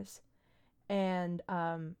memoirs, and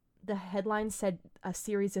the headline said a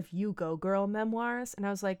series of "You Go Girl" memoirs, and I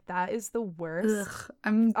was like, that is the worst. Ugh,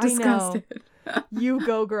 I'm disgusted. I know. "You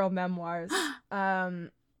Go Girl" memoirs.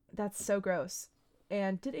 That's so gross.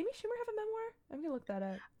 And did Amy Schumer have a memoir? I'm gonna look that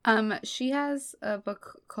up. She has a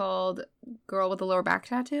book called "Girl with a Lower Back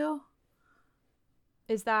Tattoo."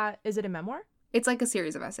 Is it a memoir? It's like a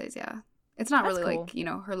series of essays, yeah. It's not That's really cool. like, you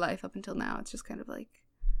know, her life up until now. It's just kind of like,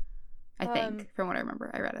 I think, from what I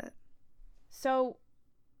remember, I read it. So,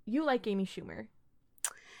 you like Amy Schumer?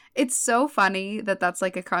 It's so funny that that's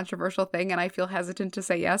like a controversial thing, and I feel hesitant to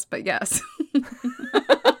say yes, but yes.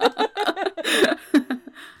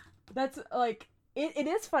 That's like, it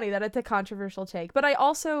is funny that it's a controversial take, but I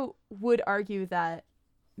also would argue that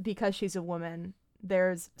because she's a woman,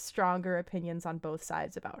 there's stronger opinions on both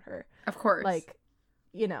sides about her. Of course. Like,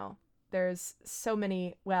 you know, there's so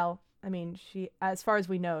many, well, I mean, she, as far as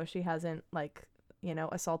we know, she hasn't, like, you know,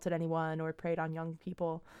 assaulted anyone or preyed on young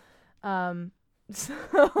people. So,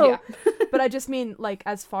 yeah. But I just mean, like,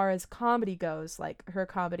 as far as comedy goes, like, her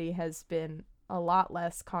comedy has been a lot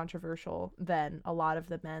less controversial than a lot of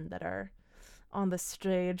the men that are on the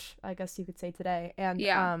stage, I guess you could say, today. And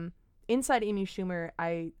Yeah. Inside Amy Schumer,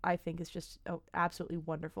 I think is just an absolutely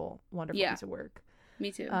wonderful Yeah. piece of work.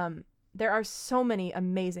 Me too. There are so many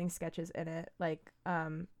amazing sketches in it. Like,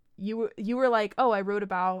 you were like, oh, I wrote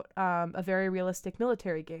about a very realistic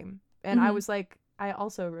military game, and I was like, I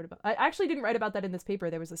also wrote about. I actually didn't write about that in this paper.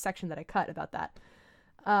 There was a section that I cut about that,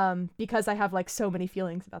 because I have like so many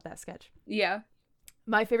feelings about that sketch. Yeah.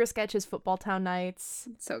 My favorite sketch is Football Town Nights.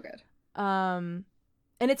 So good. And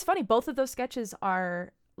it's funny, both of those sketches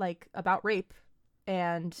are like about rape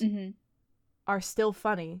and are still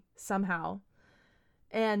funny somehow.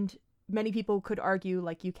 And many people could argue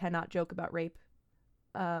like you cannot joke about rape.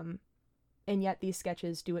 And yet these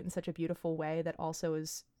sketches do it in such a beautiful way that also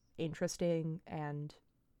is interesting and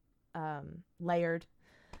layered.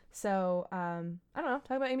 So I don't know,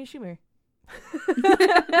 talk about Amy Schumer. Because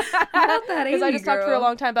I just talked for a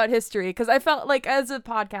long time about history, because I felt like as a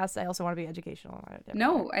podcast I also want to be educational.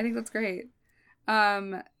 No, I think that's great.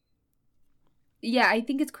 Yeah, I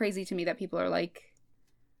think it's crazy to me that people are like,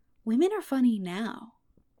 women are funny now.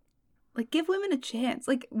 Like, give women a chance.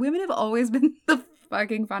 Like, women have always been the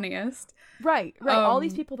fucking funniest. Right. All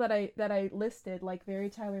these people that I listed, like Mary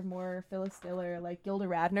Tyler Moore, Phyllis Diller, like Gilda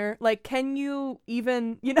Radner, like, can you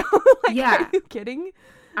even, like, yeah. Are you kidding?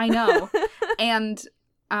 I know. And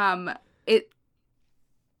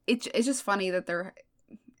it's just funny that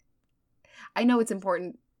I know it's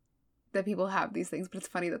important that people have these things, but it's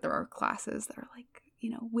funny that there are classes that are like,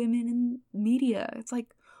 women in media. It's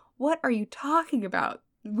like, what are you talking about?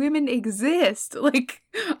 Women exist. Like,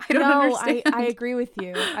 I don't understand. I agree with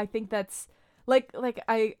you. I think that's like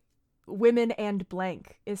women and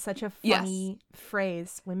blank is such a funny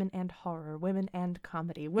phrase. Women and horror, women and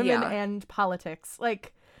comedy, women and politics.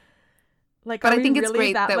 Like, but I think it's really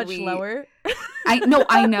great that much lower. I know.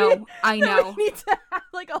 We need to have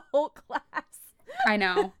like a whole class. I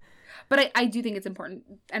know, but I do think it's important,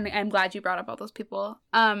 and I'm glad you brought up all those people.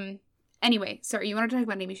 Anyway, sorry, you wanted to talk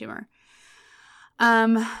about Amy Schumer.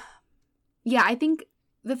 Yeah, I think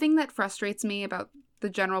the thing that frustrates me about the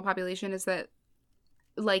general population is that,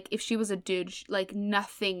 like, if she was a dude, like,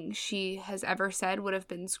 nothing she has ever said would have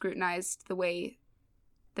been scrutinized the way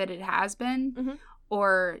that it has been. Mm-hmm.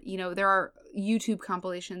 Or, there are YouTube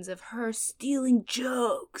compilations of her stealing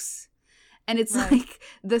jokes. And it's like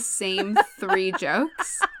the same 3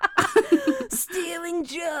 jokes. Stealing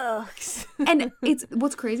jokes. And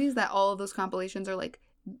what's crazy is that all of those compilations are like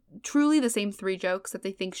truly the same 3 jokes that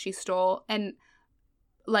they think she stole. And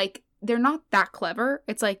like, they're not that clever.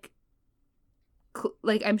 It's like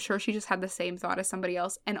I'm sure she just had the same thought as somebody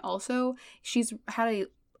else. And also she's had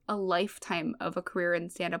a lifetime of a career in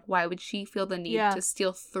stand-up. Why would she feel the need to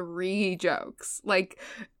steal 3 jokes? Like,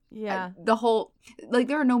 the whole, like,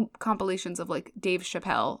 there are no compilations of like Dave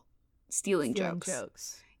Chappelle stealing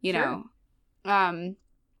jokes. You know?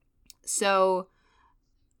 So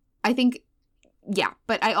I think,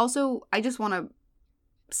 but I just want to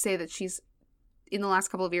say that she's, in the last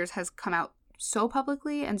couple of years, has come out so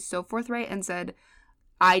publicly and so forthright and said,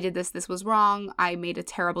 I did this was wrong, I made a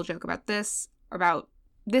terrible joke about this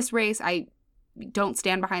race, I don't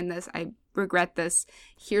stand behind this, I regret this,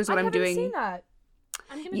 here's what I'm doing. I haven't seen that.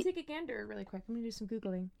 I'm gonna take a gander really quick. I'm gonna do some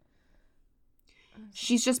Googling.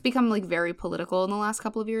 She's just become like very political in the last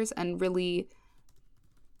couple of years, and really,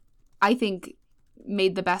 I think,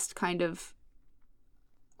 made the best kind of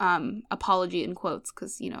apology in quotes,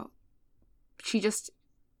 because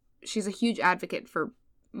she's a huge advocate for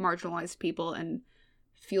marginalized people and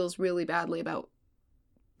feels really badly about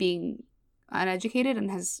being uneducated,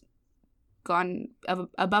 and has gone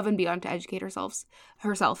above and beyond to educate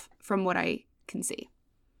herself from what I can see.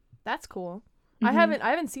 That's cool. Mm-hmm. I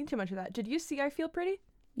haven't seen too much of that. Did you see I Feel Pretty?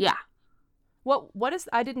 Yeah. What is,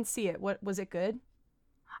 I didn't see it. What was it good?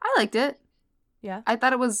 I liked it. Yeah. I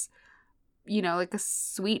thought it was, like a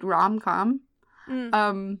sweet rom-com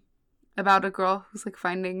about a girl who's like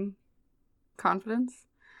finding confidence.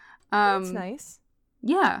 That's nice.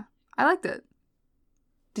 Yeah, I liked it.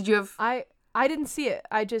 Did you have? I didn't see it.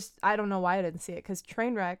 I don't know why I didn't see it, because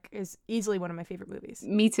Trainwreck is easily one of my favorite movies.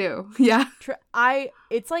 Me too. Yeah.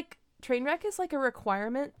 It's like Trainwreck is like a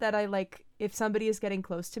requirement that I like. If somebody is getting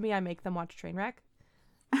close to me, I make them watch Trainwreck.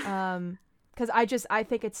 Because I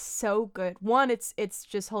think it's so good. One, it's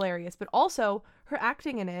just hilarious, but also her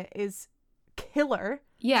acting in it is killer.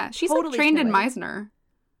 Yeah, she's totally like trained killer. in Meisner.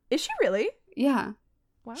 Is she really? Yeah.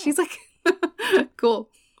 Wow. She's like cool.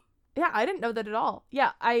 Yeah, I didn't know that at all.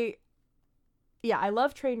 Yeah, I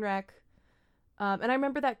love Trainwreck. And I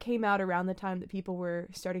remember that came out around the time that people were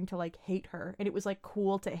starting to like hate her, and it was like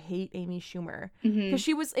cool to hate Amy Schumer,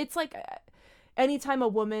 because it's like anytime a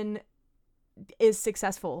woman is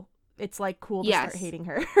successful, it's like cool to start hating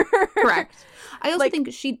her. Correct. I also think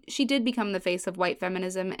she did become the face of white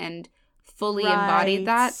feminism and fully embodied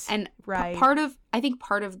that. And part of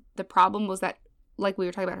the problem was that, like we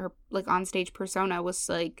were talking about, her like on stage persona was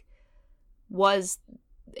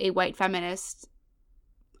a white feminist,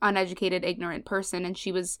 uneducated, ignorant person, and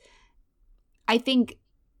she was, I think,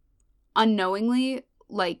 unknowingly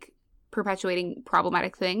like perpetuating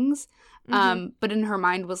problematic things, but in her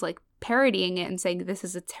mind was like parodying it and saying this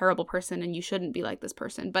is a terrible person and you shouldn't be like this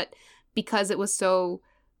person. But because it was so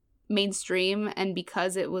mainstream and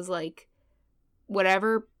because it was like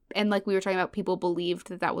whatever, and like we were talking about, people believed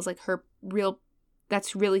that was like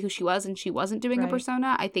that's really who she was and she wasn't doing a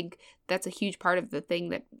persona. I think that's a huge part of the thing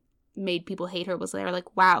that made people hate her, was they're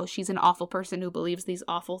like, wow, she's an awful person who believes these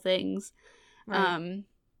awful things.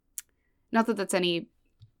 Not that that's any,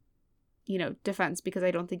 defense, because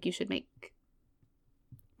I don't think you should make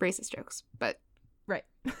racist jokes, but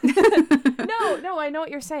no, I know what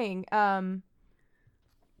you're saying.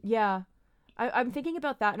 Yeah, I'm thinking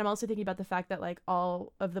about that, and I'm also thinking about the fact that like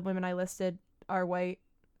all of the women I listed are white,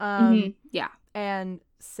 and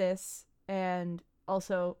cis, and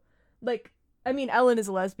also like, I mean, Ellen is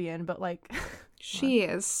a lesbian, but like she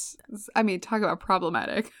is. I mean, talk about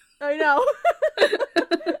problematic. I know.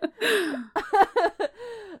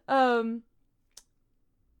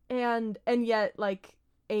 And yet like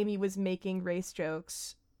Amy was making race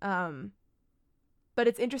jokes. But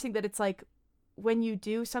it's interesting that it's like when you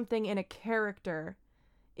do something in a character,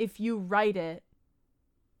 if you write it,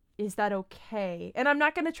 is that okay? And I'm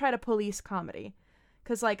not going to try to police comedy.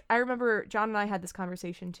 Because, like, I remember John and I had this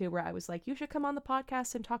conversation, too, where I was like, you should come on the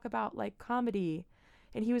podcast and talk about, like, comedy.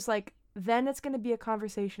 And he was like, then it's going to be a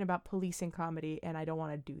conversation about policing comedy, and I don't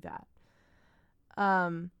want to do that.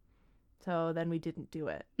 So then we didn't do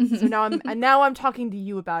it. So now I'm talking to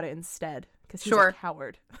you about it instead, because he's a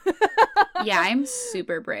coward. Yeah, I'm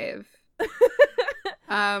super brave.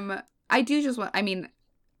 I do just want, I mean,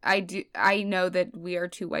 I know that we are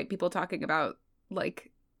two white people talking about,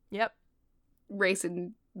 like, race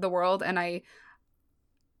in the world, and I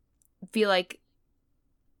feel like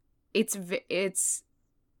it's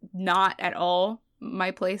not at all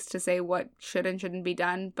my place to say what should and shouldn't be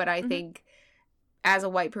done, but I think as a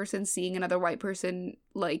white person, seeing another white person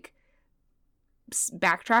like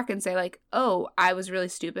backtrack and say like, oh, I was really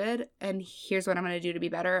stupid and here's what I'm going to do to be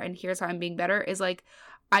better and here's how I'm being better, is like,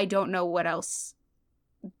 I don't know what else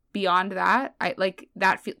beyond that. I like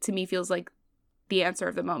that to me feels like the answer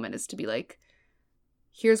of the moment, is to be like,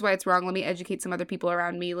 here's why it's wrong. Let me educate some other people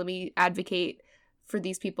around me. Let me advocate for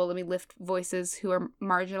these people. Let me lift voices who are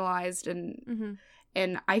marginalized.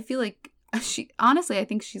 And I feel like she, honestly, I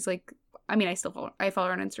think she's like, I mean, I follow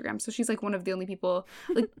her on Instagram. So she's like one of the only people,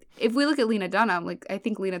 like, if we look at Lena Dunham, like, I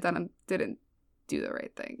think Lena Dunham didn't do the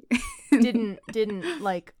right thing. didn't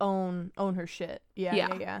like own her shit.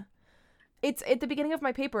 Yeah. It's at the beginning of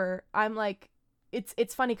my paper. I'm like,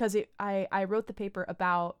 it's funny because I wrote the paper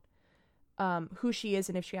about who she is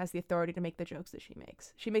and if she has the authority to make the jokes that she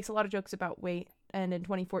makes. She makes a lot of jokes about weight, and in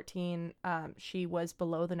 2014, she was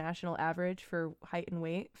below the national average for height and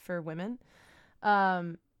weight for women.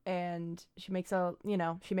 And she makes some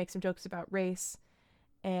jokes about race,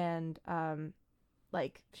 and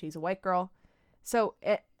like, she's a white girl. So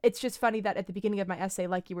it's just funny that at the beginning of my essay,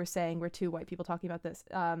 like you were saying, we're two white people talking about this.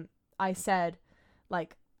 I said,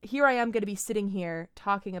 like, here I am going to be sitting here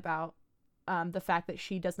talking about the fact that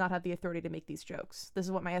she does not have the authority to make these jokes. This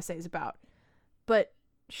is what my essay is about. But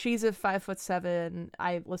she's a 5'7".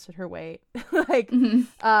 I listed her weight. Like,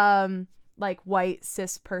 like white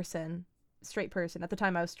cis person, straight person. At the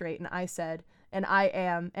time I was straight, and I said, and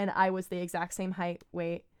I was the exact same height,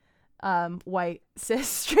 weight, white cis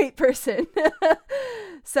straight person.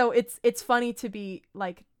 So it's funny to be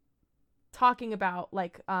like talking about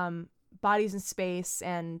like bodies in space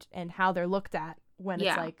and how they're looked at when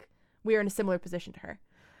it's like we're in a similar position to her.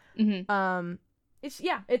 It's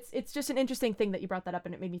just an interesting thing that you brought that up,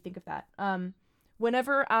 and it made me think of that.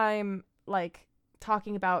 Whenever I'm like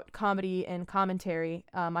talking about comedy and commentary,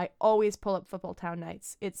 I always pull up Football Town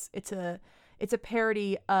Nights. It's a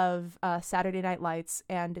parody of Saturday Night Lights,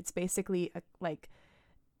 and it's basically like,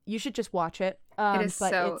 you should just watch it. It is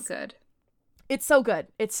so good. It's so good.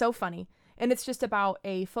 It's so funny. And it's just about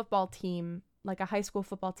a football team, like a high school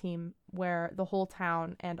football team, where the whole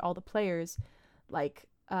town and all the players like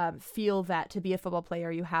feel that to be a football player,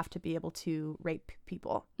 you have to be able to rape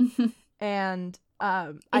people. And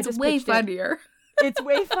it's way funnier. It's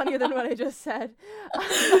way funnier than what I just said.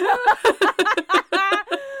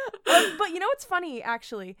 But you know what's funny,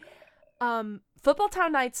 actually? Football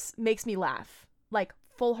Town Nights makes me laugh. Like,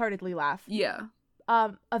 full-heartedly laugh. Yeah.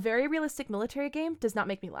 A very realistic military game does not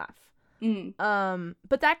make me laugh.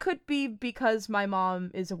 But that could be because my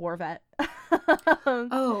mom is a war vet.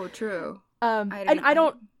 Oh, true.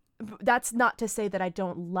 That's not to say that I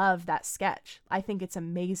don't love that sketch. I think it's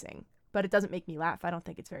amazing, but it doesn't make me laugh. I don't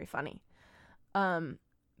think it's very funny. But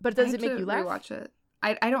does it make you laugh? Rewatch it.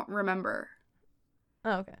 I don't remember.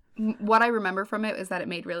 Oh, okay. What I remember from it is that it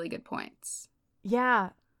made really good points. Yeah.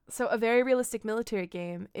 So a very realistic military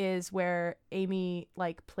game is where Amy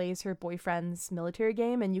like plays her boyfriend's military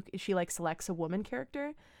game, and she like selects a woman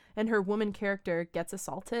character, and her woman character gets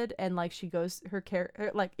assaulted, and like she goes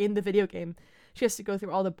like in the video game, she has to go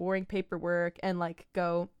through all the boring paperwork and like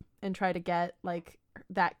go and try to get like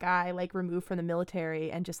that guy like removed from the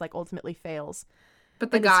military, and just like ultimately fails.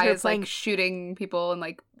 But the guy is like shooting people and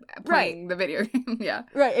like playing the video game. Yeah.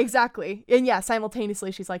 Right, exactly. And yeah,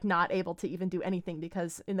 simultaneously she's like not able to even do anything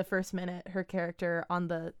because in the first minute her character on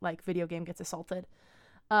the like video game gets assaulted.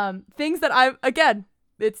 Things that again,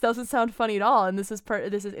 it doesn't sound funny at all, and this is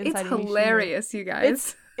inside. It's hilarious, you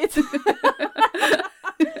guys. It's women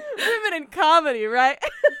in comedy, right?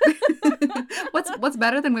 What's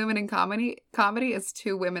better than women in comedy? Comedy is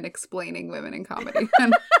two women explaining women in comedy.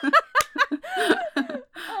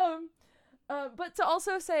 But to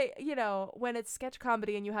also say, you know, when it's sketch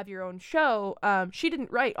comedy and you have your own show, she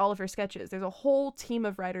didn't write all of her sketches. There's a whole team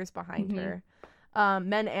of writers behind her,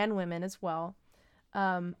 men and women as well.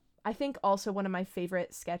 I think also one of my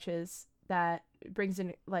favorite sketches that brings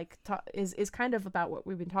in like is kind of about what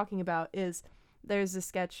we've been talking about is there's a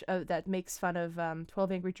sketch that makes fun of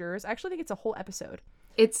 12 Angry Jurors. I actually think it's a whole episode.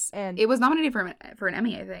 It was nominated for an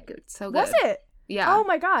Emmy, I think. It's so good. Was it? Yeah. Oh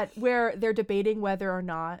my God, where they're debating whether or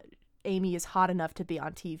not Amy is hot enough to be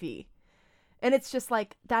on TV. And it's just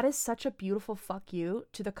like, that is such a beautiful fuck you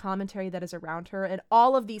to the commentary that is around her and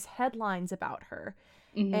all of these headlines about her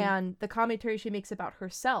and the commentary she makes about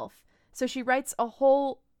herself. So she writes a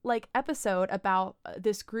whole like episode about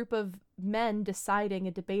this group of men deciding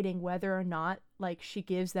and debating whether or not like she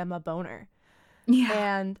gives them a boner. Yeah.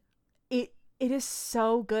 And it is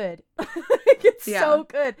so good. It's so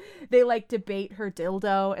good. They like debate her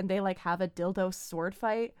dildo and they like have a dildo sword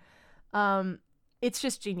fight. It's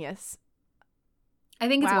just genius. I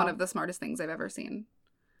think it's one of the smartest things I've ever seen.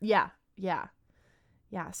 Yeah.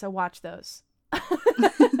 So watch those.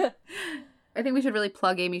 I think we should really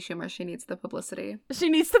plug Amy Schumer. She needs the publicity.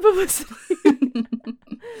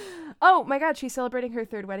 Oh my God, she's celebrating her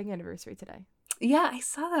 3rd wedding anniversary today. Yeah, I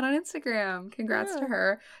saw that on Instagram. Congrats to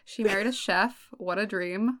her. She married a chef. What a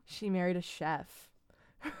dream. She married a chef.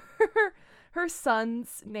 Her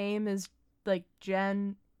son's name is like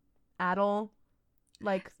Jen Adel,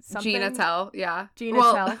 like something. Jean Attell, yeah. Jean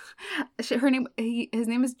Attell. Her name, his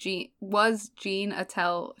name is Jean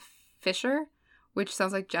Attell Fisher, which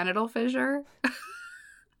sounds like genital fissure.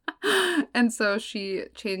 And so she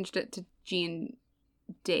changed it to Jean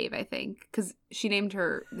Dave, I think, because she named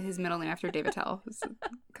his middle name after Dave Attell, who's a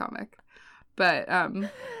comic. But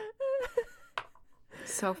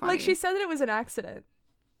so funny. Like she said that it was an accident.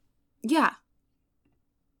 Yeah.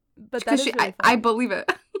 But that is really funny. I believe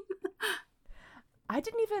it. I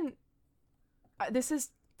didn't even. This is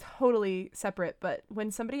totally separate, but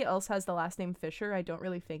when somebody else has the last name Fisher, I don't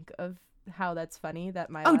really think of how that's funny that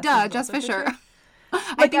my. Oh, duh, Jess Fisher.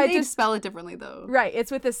 I think they spell it differently though. Right, it's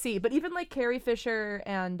with a C. But even like Carrie Fisher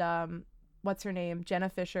and what's her name, Jenna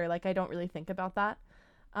Fisher, like I don't really think about that.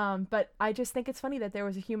 But I just think it's funny that there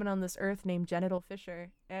was a human on this earth named Genital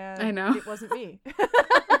Fisher, and I know it wasn't me.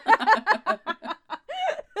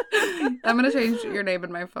 I'm gonna change your name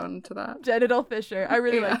in my phone to that. Genital Fisher. I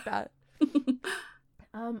really like that.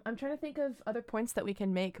 I'm trying to think of other points that we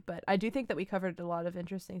can make, but I do think that we covered a lot of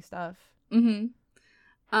interesting stuff.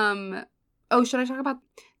 Oh, should I talk about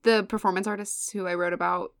the performance artists who I wrote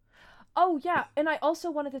about? Oh yeah, and I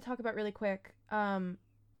also wanted to talk about really quick. I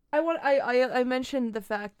mentioned the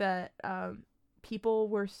fact that people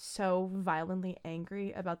were so violently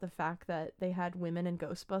angry about the fact that they had women in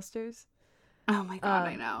Ghostbusters. Oh my God,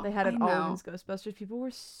 I know. They had an all-women's Ghostbusters. People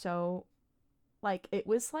were so, like, it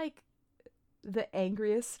was, like, the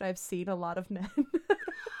angriest I've seen a lot of men.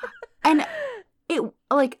 And it,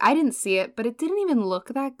 like, I didn't see it, but it didn't even look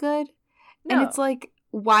that good. No. And it's like,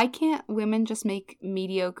 why can't women just make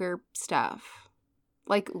mediocre stuff?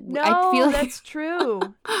 Like, no, I feel like that's true.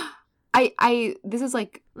 This is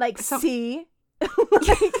like see?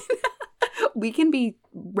 We can be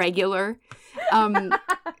regular.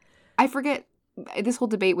 I forget this whole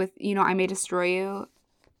debate with, I May Destroy You.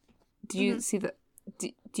 Did you see the?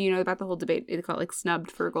 Do you know about the whole debate? It got like snubbed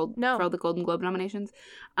for all the Golden Globe nominations.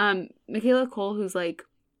 Michaela Cole, who's like,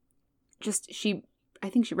 she I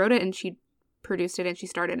think she wrote it and she produced it and she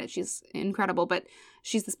starred in it. She's incredible, but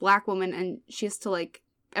she's this Black woman and she has to like,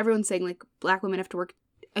 everyone's saying like Black women have to work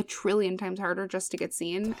a trillion times harder just to get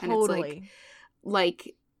seen. Totally. And it's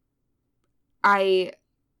like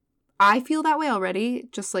I feel that way already,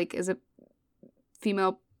 just like as a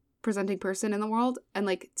female presenting person in the world, and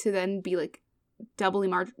like to then be like doubly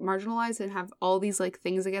marginalized and have all these like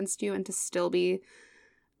things against you and to still be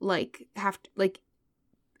like have to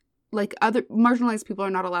like other marginalized people are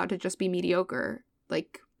not allowed to just be mediocre,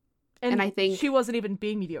 like, and I think she wasn't even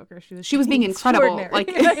being mediocre, she was being incredible, like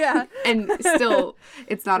yeah. and still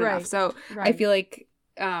it's not Right. enough. So Right. I feel like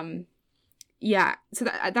yeah, so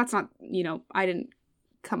that's not, you know, I didn't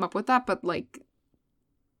come up with that, but like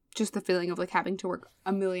just the feeling of like having to work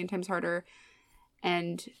a million times harder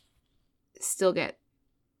and still get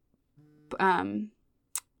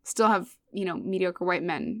still have, you know, mediocre white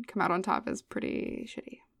men come out on top is pretty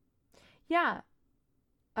shitty. Yeah.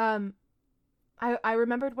 I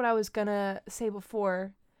remembered what I was gonna say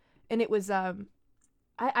before, and it was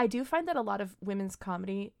I do find that a lot of women's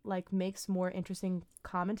comedy like makes more interesting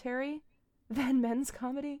commentary than men's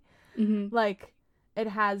comedy. Mm-hmm. Like it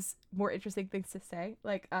has more interesting things to say.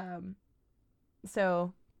 Like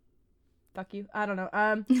so fuck you. I don't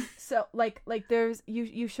know. So like there's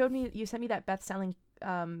you sent me that Beth Selling,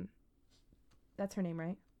 that's her name,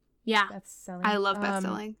 right? Yeah. Beth Selling. I love Beth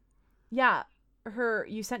Selling. Yeah.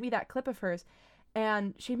 You sent me that clip of hers,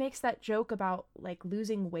 and she makes that joke about like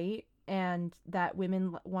losing weight and that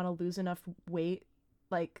women want to lose enough weight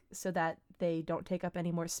like so that they don't take up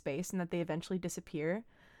any more space and that they eventually disappear.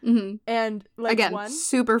 Mm-hmm. And like again,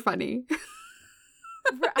 super funny.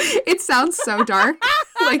 It sounds so dark,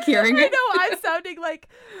 like hearing it. I know, I'm sounding like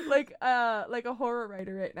a horror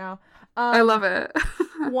writer right now. I love it.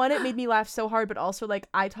 One, it made me laugh so hard, but also like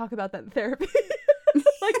I talk about that in therapy.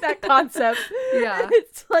 Like that concept. Yeah. And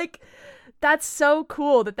it's like that's so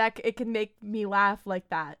cool that it can make me laugh like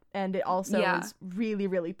that, and it also is really,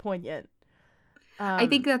 really poignant. I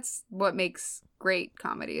think that's what makes great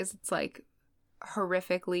comedy is it's like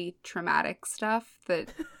horrifically traumatic stuff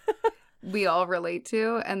that we all relate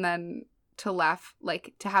to, and then to laugh,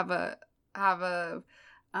 like to have a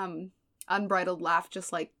unbridled laugh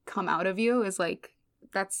just like come out of you is like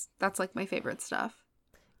that's like my favorite stuff.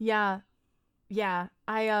 Yeah.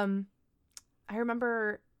 I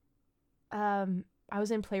remember I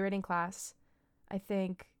was in playwriting class, I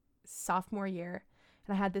think sophomore year,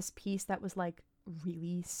 and I had this piece that was like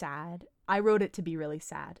really sad. I wrote it to be really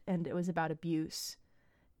sad, and it was about abuse,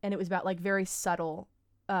 and it was about like very subtle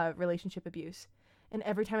relationship abuse. And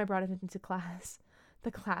every time I brought it into class,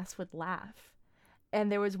 the class would laugh. And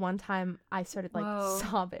there was one time I started like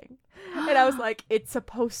sobbing, and I was like, it's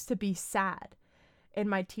supposed to be sad. And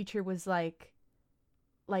my teacher was like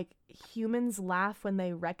humans laugh when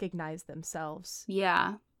they recognize themselves.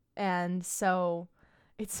 Yeah. And so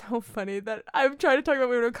it's so funny that I'm trying to talk about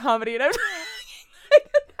women in comedy and I'm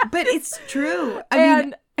but it's true. I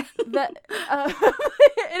mean that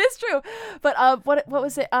it is true. But what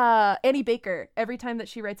was it? Annie Baker, every time that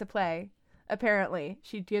she writes a play, apparently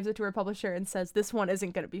she gives it to her publisher and says this one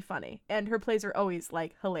isn't going to be funny. And her plays are always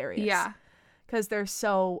like hilarious. Yeah. Cuz they're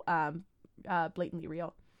so blatantly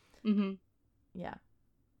real. Mhm. Yeah.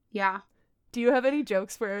 Yeah. Do you have any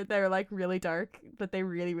jokes where they're like really dark but they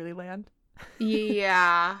really, really land?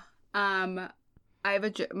 Yeah. I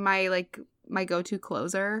have my go-to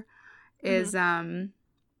closer is wow,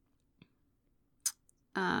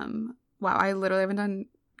 I literally haven't done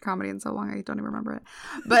comedy in so long I don't even remember it.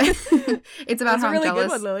 But it's about how I'm really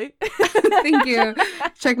jealous. Good one, Lily. Thank you.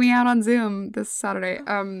 Check me out on Zoom this Saturday.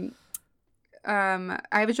 I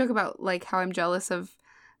have a joke about like how I'm jealous of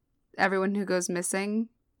everyone who goes missing.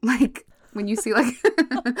 Like when you see like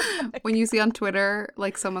when you see on Twitter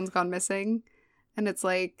like someone's gone missing and it's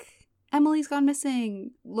like Emily's gone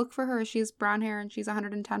missing. Look for her. She has brown hair and she's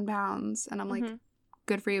 110 pounds. And I'm like,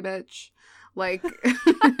 good for you, bitch. Like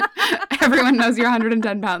everyone knows you're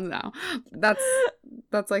 110 pounds now. That's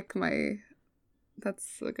like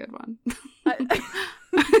that's a good one.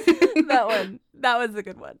 That was a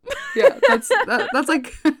good one. Yeah, that's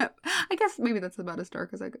like I guess maybe that's about as dark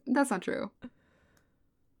as that's not true.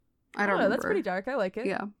 I don't know. That's pretty dark. I like it.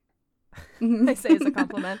 Yeah. I say it's a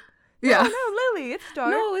compliment. Yeah. Oh, no, Lily, it's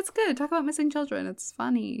dark. No, it's good. Talk about missing children. It's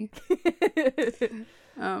funny.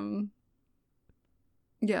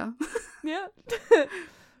 Yeah. Yeah.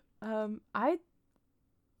 I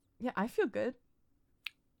feel good.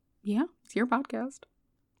 Yeah, it's your podcast.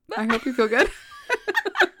 I hope you feel good.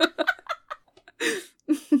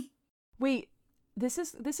 Wait, this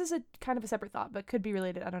is a kind of a separate thought, but could be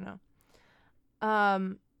related. I don't know.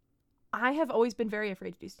 I have always been very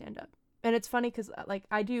afraid to do stand-up. And it's funny because, like,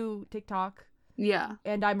 I do TikTok. Yeah.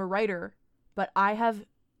 And I'm a writer, but I have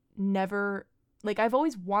never, like, I've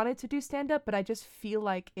always wanted to do stand-up, but I just feel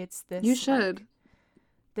like it's this. You should.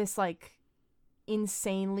 This, like,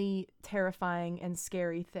 insanely terrifying and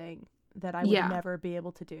scary thing that I would never be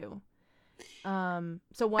able to do.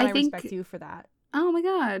 So one, I respect you for that. Oh my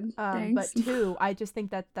god. Thanks. But two, I just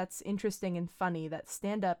think that that's interesting and funny that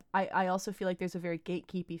stand-up, I also feel like there's a very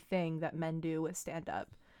gatekeepy thing that men do with stand-up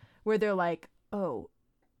where they're like, oh,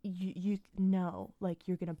 you know, like,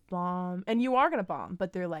 you're gonna bomb, and you are gonna bomb,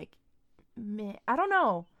 but they're like, meh, I don't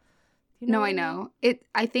know. You know no, I know it.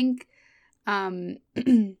 I think I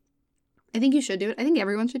think you should do it. I think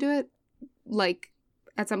everyone should do it, like,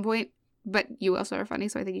 at some point. But you also are funny,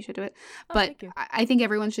 so I think you should do it. But I think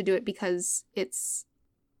everyone should do it because it's,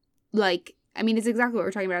 like, I mean, it's exactly what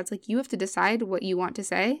we're talking about. It's like, you have to decide what you want to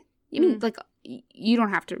say. I mean, like, you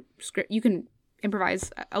don't have to script. You can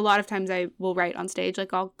improvise. A lot of times I will write on stage.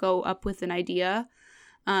 Like, I'll go up with an idea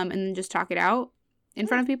and then just talk it out in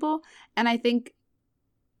front of people. And I think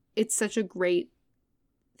it's such a great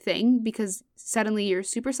thing because suddenly you're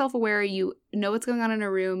super self-aware. You know what's going on in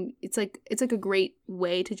a room. It's like a great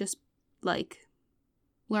way to just, like,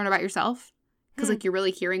 learn about yourself because like you're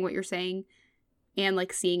really hearing what you're saying and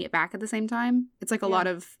like seeing it back at the same time. It's like a lot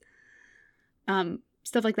of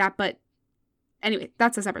stuff like that. But anyway,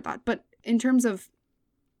 that's a separate thought. But in terms of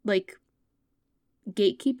like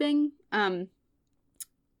gatekeeping, I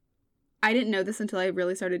didn't know this until I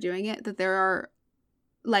really started doing it, that there are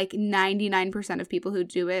like 99% of people who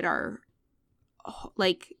do it are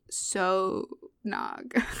like so not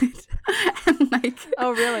good. And like,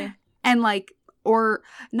 oh really? And like, or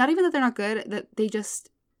not even that they're not good, that they just,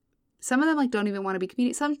 some of them like don't even want to be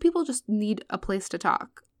comedians. Some people just need a place to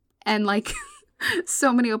talk. And like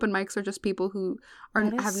so many open mics are just people who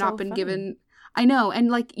have not been given. I know. And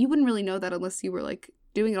like, you wouldn't really know that unless you were like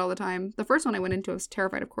doing it all the time. The first one I went into, I was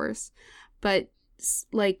terrified, of course. But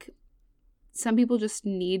like, some people just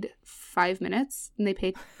need 5 minutes and they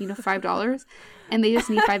pay, $5 and they just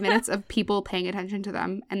need 5 minutes of people paying attention to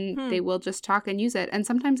them and they will just talk and use it. And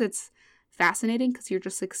sometimes it's fascinating because you're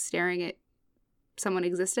just like staring at someone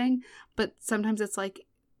existing. But sometimes it's like,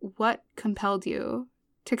 what compelled you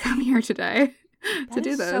to come here today to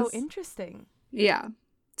do this? So interesting. Yeah.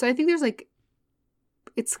 So I think there's like,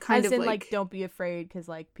 it's kind of like, don't be afraid because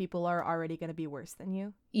like people are already going to be worse than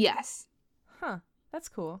you. Yes. Huh. That's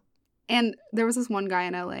cool. And there was this one guy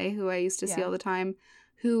in LA who I used to see all the time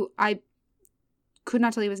who I could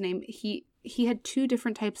not tell you his name. He had 2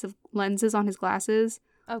 different types of lenses on his glasses.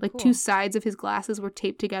 Oh, like cool. 2 sides of his glasses were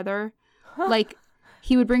taped together. Like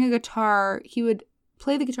he would bring a guitar, he would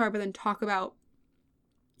play the guitar but then talk about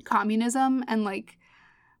communism and like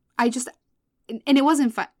and it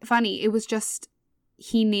wasn't funny. It was just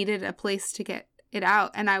he needed a place to get it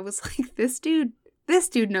out and I was like, this dude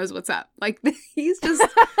knows what's up. Like, he's just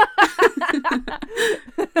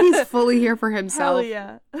he's fully here for himself. Hell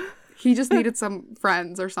yeah. He just needed some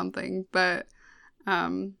friends or something. But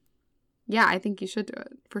yeah, I think you should do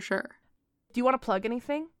it for sure. Do you want to plug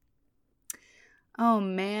anything? Oh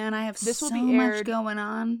man, I have so much going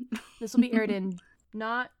on. This will be aired in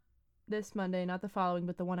not this Monday, not the following,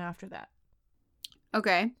 but the one after that.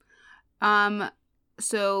 Okay.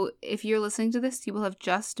 So if you're listening to this, you will have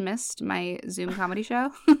just missed my Zoom comedy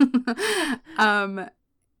show.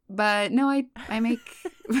 But no, I make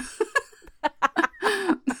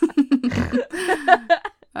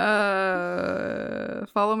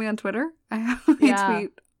follow me on Twitter. I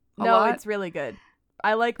tweet a lot. It's really good.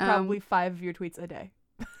 I like probably 5 of your tweets a day.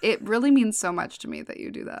 It really means so much to me that you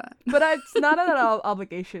do that. But it's not an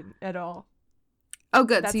obligation at all. Oh,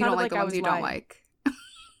 good. So you don't like the ones you don't like.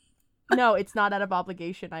 No, it's not out of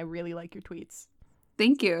obligation. I really like your tweets.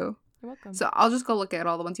 Thank you. You're welcome. So I'll just go look at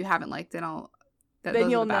all the ones you haven't liked, and then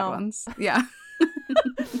you'll know. Ones. Yeah.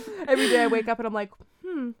 Every day I wake up and I'm like,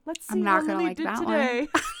 let's see. I'm not gonna like that today.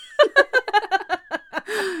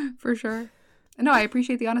 One. For sure. No, I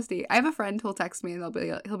appreciate the honesty. I have a friend who'll text me and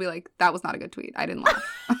he'll be like, "That was not a good tweet. I didn't laugh."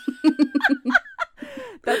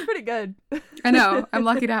 That's pretty good. I know. I'm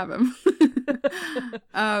lucky to have him.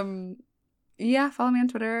 Yeah, follow me on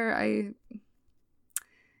Twitter.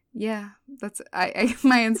 That's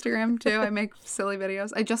my Instagram too. I make silly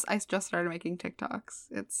videos. I just started making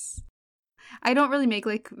TikToks. I don't really make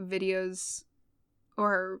like videos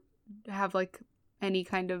or have like any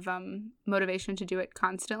kind of motivation to do it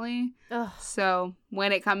constantly. Ugh. So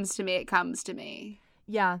when it comes to me, it comes to me.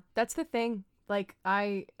 Yeah, that's the thing. Like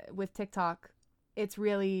with TikTok, it's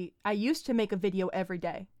really, I used to make a video every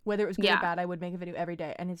day. Whether it was good or bad, I would make a video every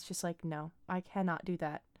day. And it's just like, no, I cannot do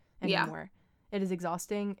that anymore. It is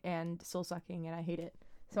exhausting and soul-sucking, and I hate it.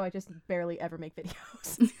 So I just barely ever make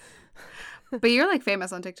videos. But you're like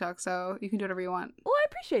famous on TikTok, so you can do whatever you want. Well, I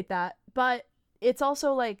appreciate that. But it's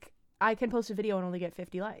also like I can post a video and only get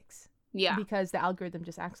 50 likes. Yeah. Because the algorithm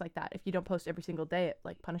just acts like that. If you don't post every single day, it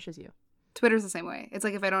like punishes you. Twitter's the same way. It's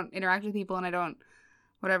like if I don't interact with people and I don't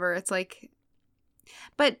whatever, it's like.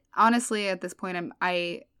 But honestly, at this point,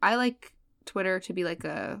 I like Twitter to be like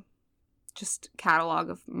a just catalog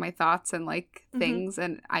of my thoughts and like things,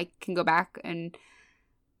 and I can go back and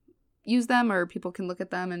use them, or people can look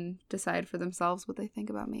at them and decide for themselves what they think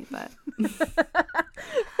about me. But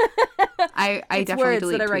I definitely words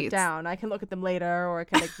delete that I write tweets. down. I can look at them later, or I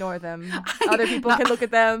can ignore them. Other people can look at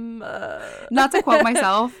them. Not to quote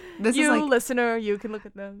myself, this you, is like listener, you can look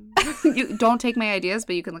at them. you don't take my ideas,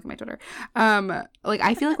 but you can look at my Twitter. Like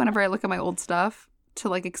I feel like whenever I look at my old stuff to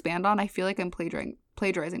like expand on, I feel like I'm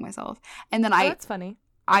plagiarizing myself. And then That's funny.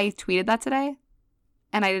 I tweeted that today,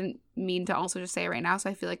 and I didn't mean to also just say it right now, so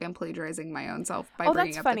I feel like I'm plagiarizing my own self by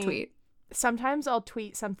bringing up the tweet. Sometimes I'll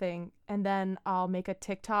tweet something and then I'll make a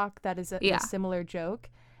TikTok that is a similar joke,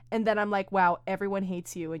 and then I'm like, wow, everyone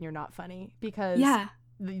hates you and you're not funny, because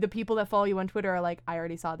the people that follow you on Twitter are like, I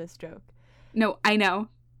already saw this joke. No, I know.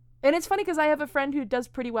 And it's funny because I have a friend who does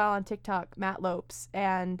pretty well on TikTok, Matt Lopes,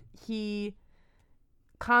 and he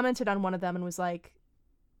commented on one of them and was like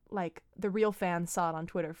the real fans saw it on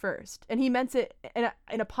Twitter first, and he meant it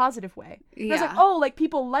in a positive way. I was like, oh, like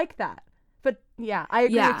people like that. But yeah, I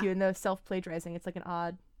agree with you in the self-plagiarizing. It's like an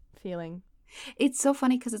odd feeling. It's so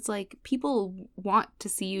funny because it's like people want to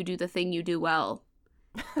see you do the thing you do well,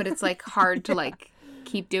 but it's like hard to like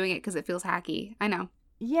keep doing it because it feels hacky. I know.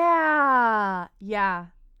 Yeah,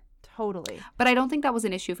 totally. But I don't think that was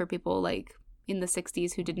an issue for people like in the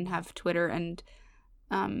 60s who didn't have Twitter and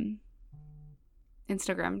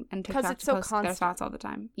Instagram and TikTok to post their thoughts all the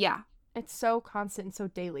time. Yeah. It's so constant and so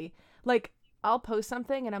daily. Like, I'll post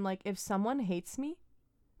something and I'm like, if someone hates me,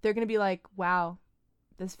 they're going to be like, wow,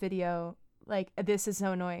 this video, like, this is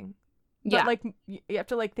so annoying. But, yeah. like, you have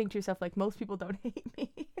to, like, think to yourself, like, most people don't hate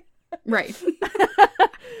me. Right.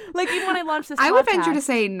 Like, even when I launched this podcast. I would venture to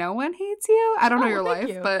say no one hates you. I don't know your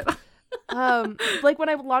life, but. Like, when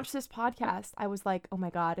I launched this podcast, I was like, oh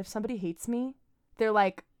my God, if somebody hates me, they're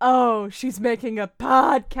like, oh, she's making a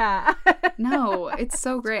podcast. No, it's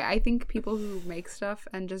so great. I think people who make stuff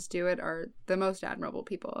and just do it are the most admirable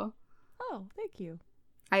people. Oh, thank you.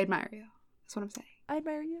 I admire you. That's what I'm saying. I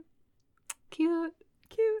admire you. Cute.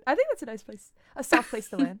 I think that's a nice place. A soft place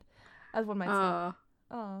to land, as one might say.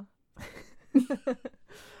 Oh. All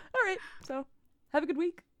right. So, have a good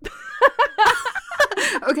week.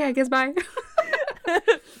 Okay, I guess bye.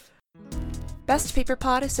 Best Paper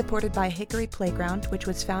Pod is supported by Hickory Playground, which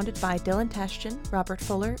was founded by Dylan Teschgen, Robert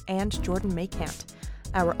Fuller, and Jordan Maycant.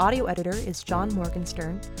 Our audio editor is John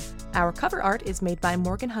Morgenstern. Our cover art is made by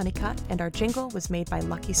Morgan Honeycutt, and our jingle was made by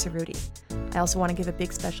Lucky Cerruti. I also want to give a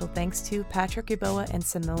big special thanks to Patrick Uboa and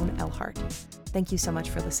Simone Elhart. Thank you so much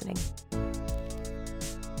for listening.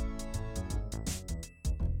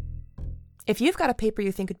 If you've got a paper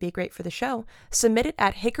you think would be great for the show, submit it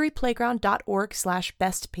at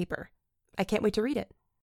hickoryplayground.org/bestpaper. I can't wait to read it.